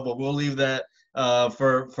Taco Bell, but we'll leave that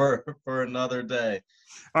for another day.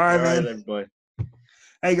 All All right, right, man. everybody.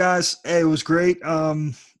 Hey guys, hey, it was great.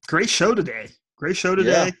 Great show today. Great show Yeah,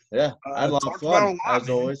 today. yeah. I had a lot of Talked about a fun lot, as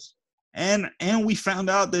man. always. And we found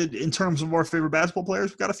out that in terms of our favorite basketball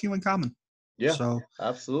players, we've got a few in common. Yeah, So, you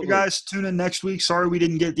absolutely. guys, tune in next week. Sorry we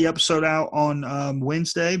didn't get the episode out on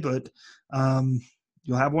Wednesday, but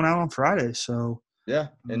you'll have one out on Friday. So, Yeah,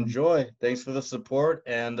 um, enjoy. Thanks for the support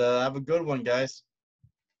and have a good one, guys.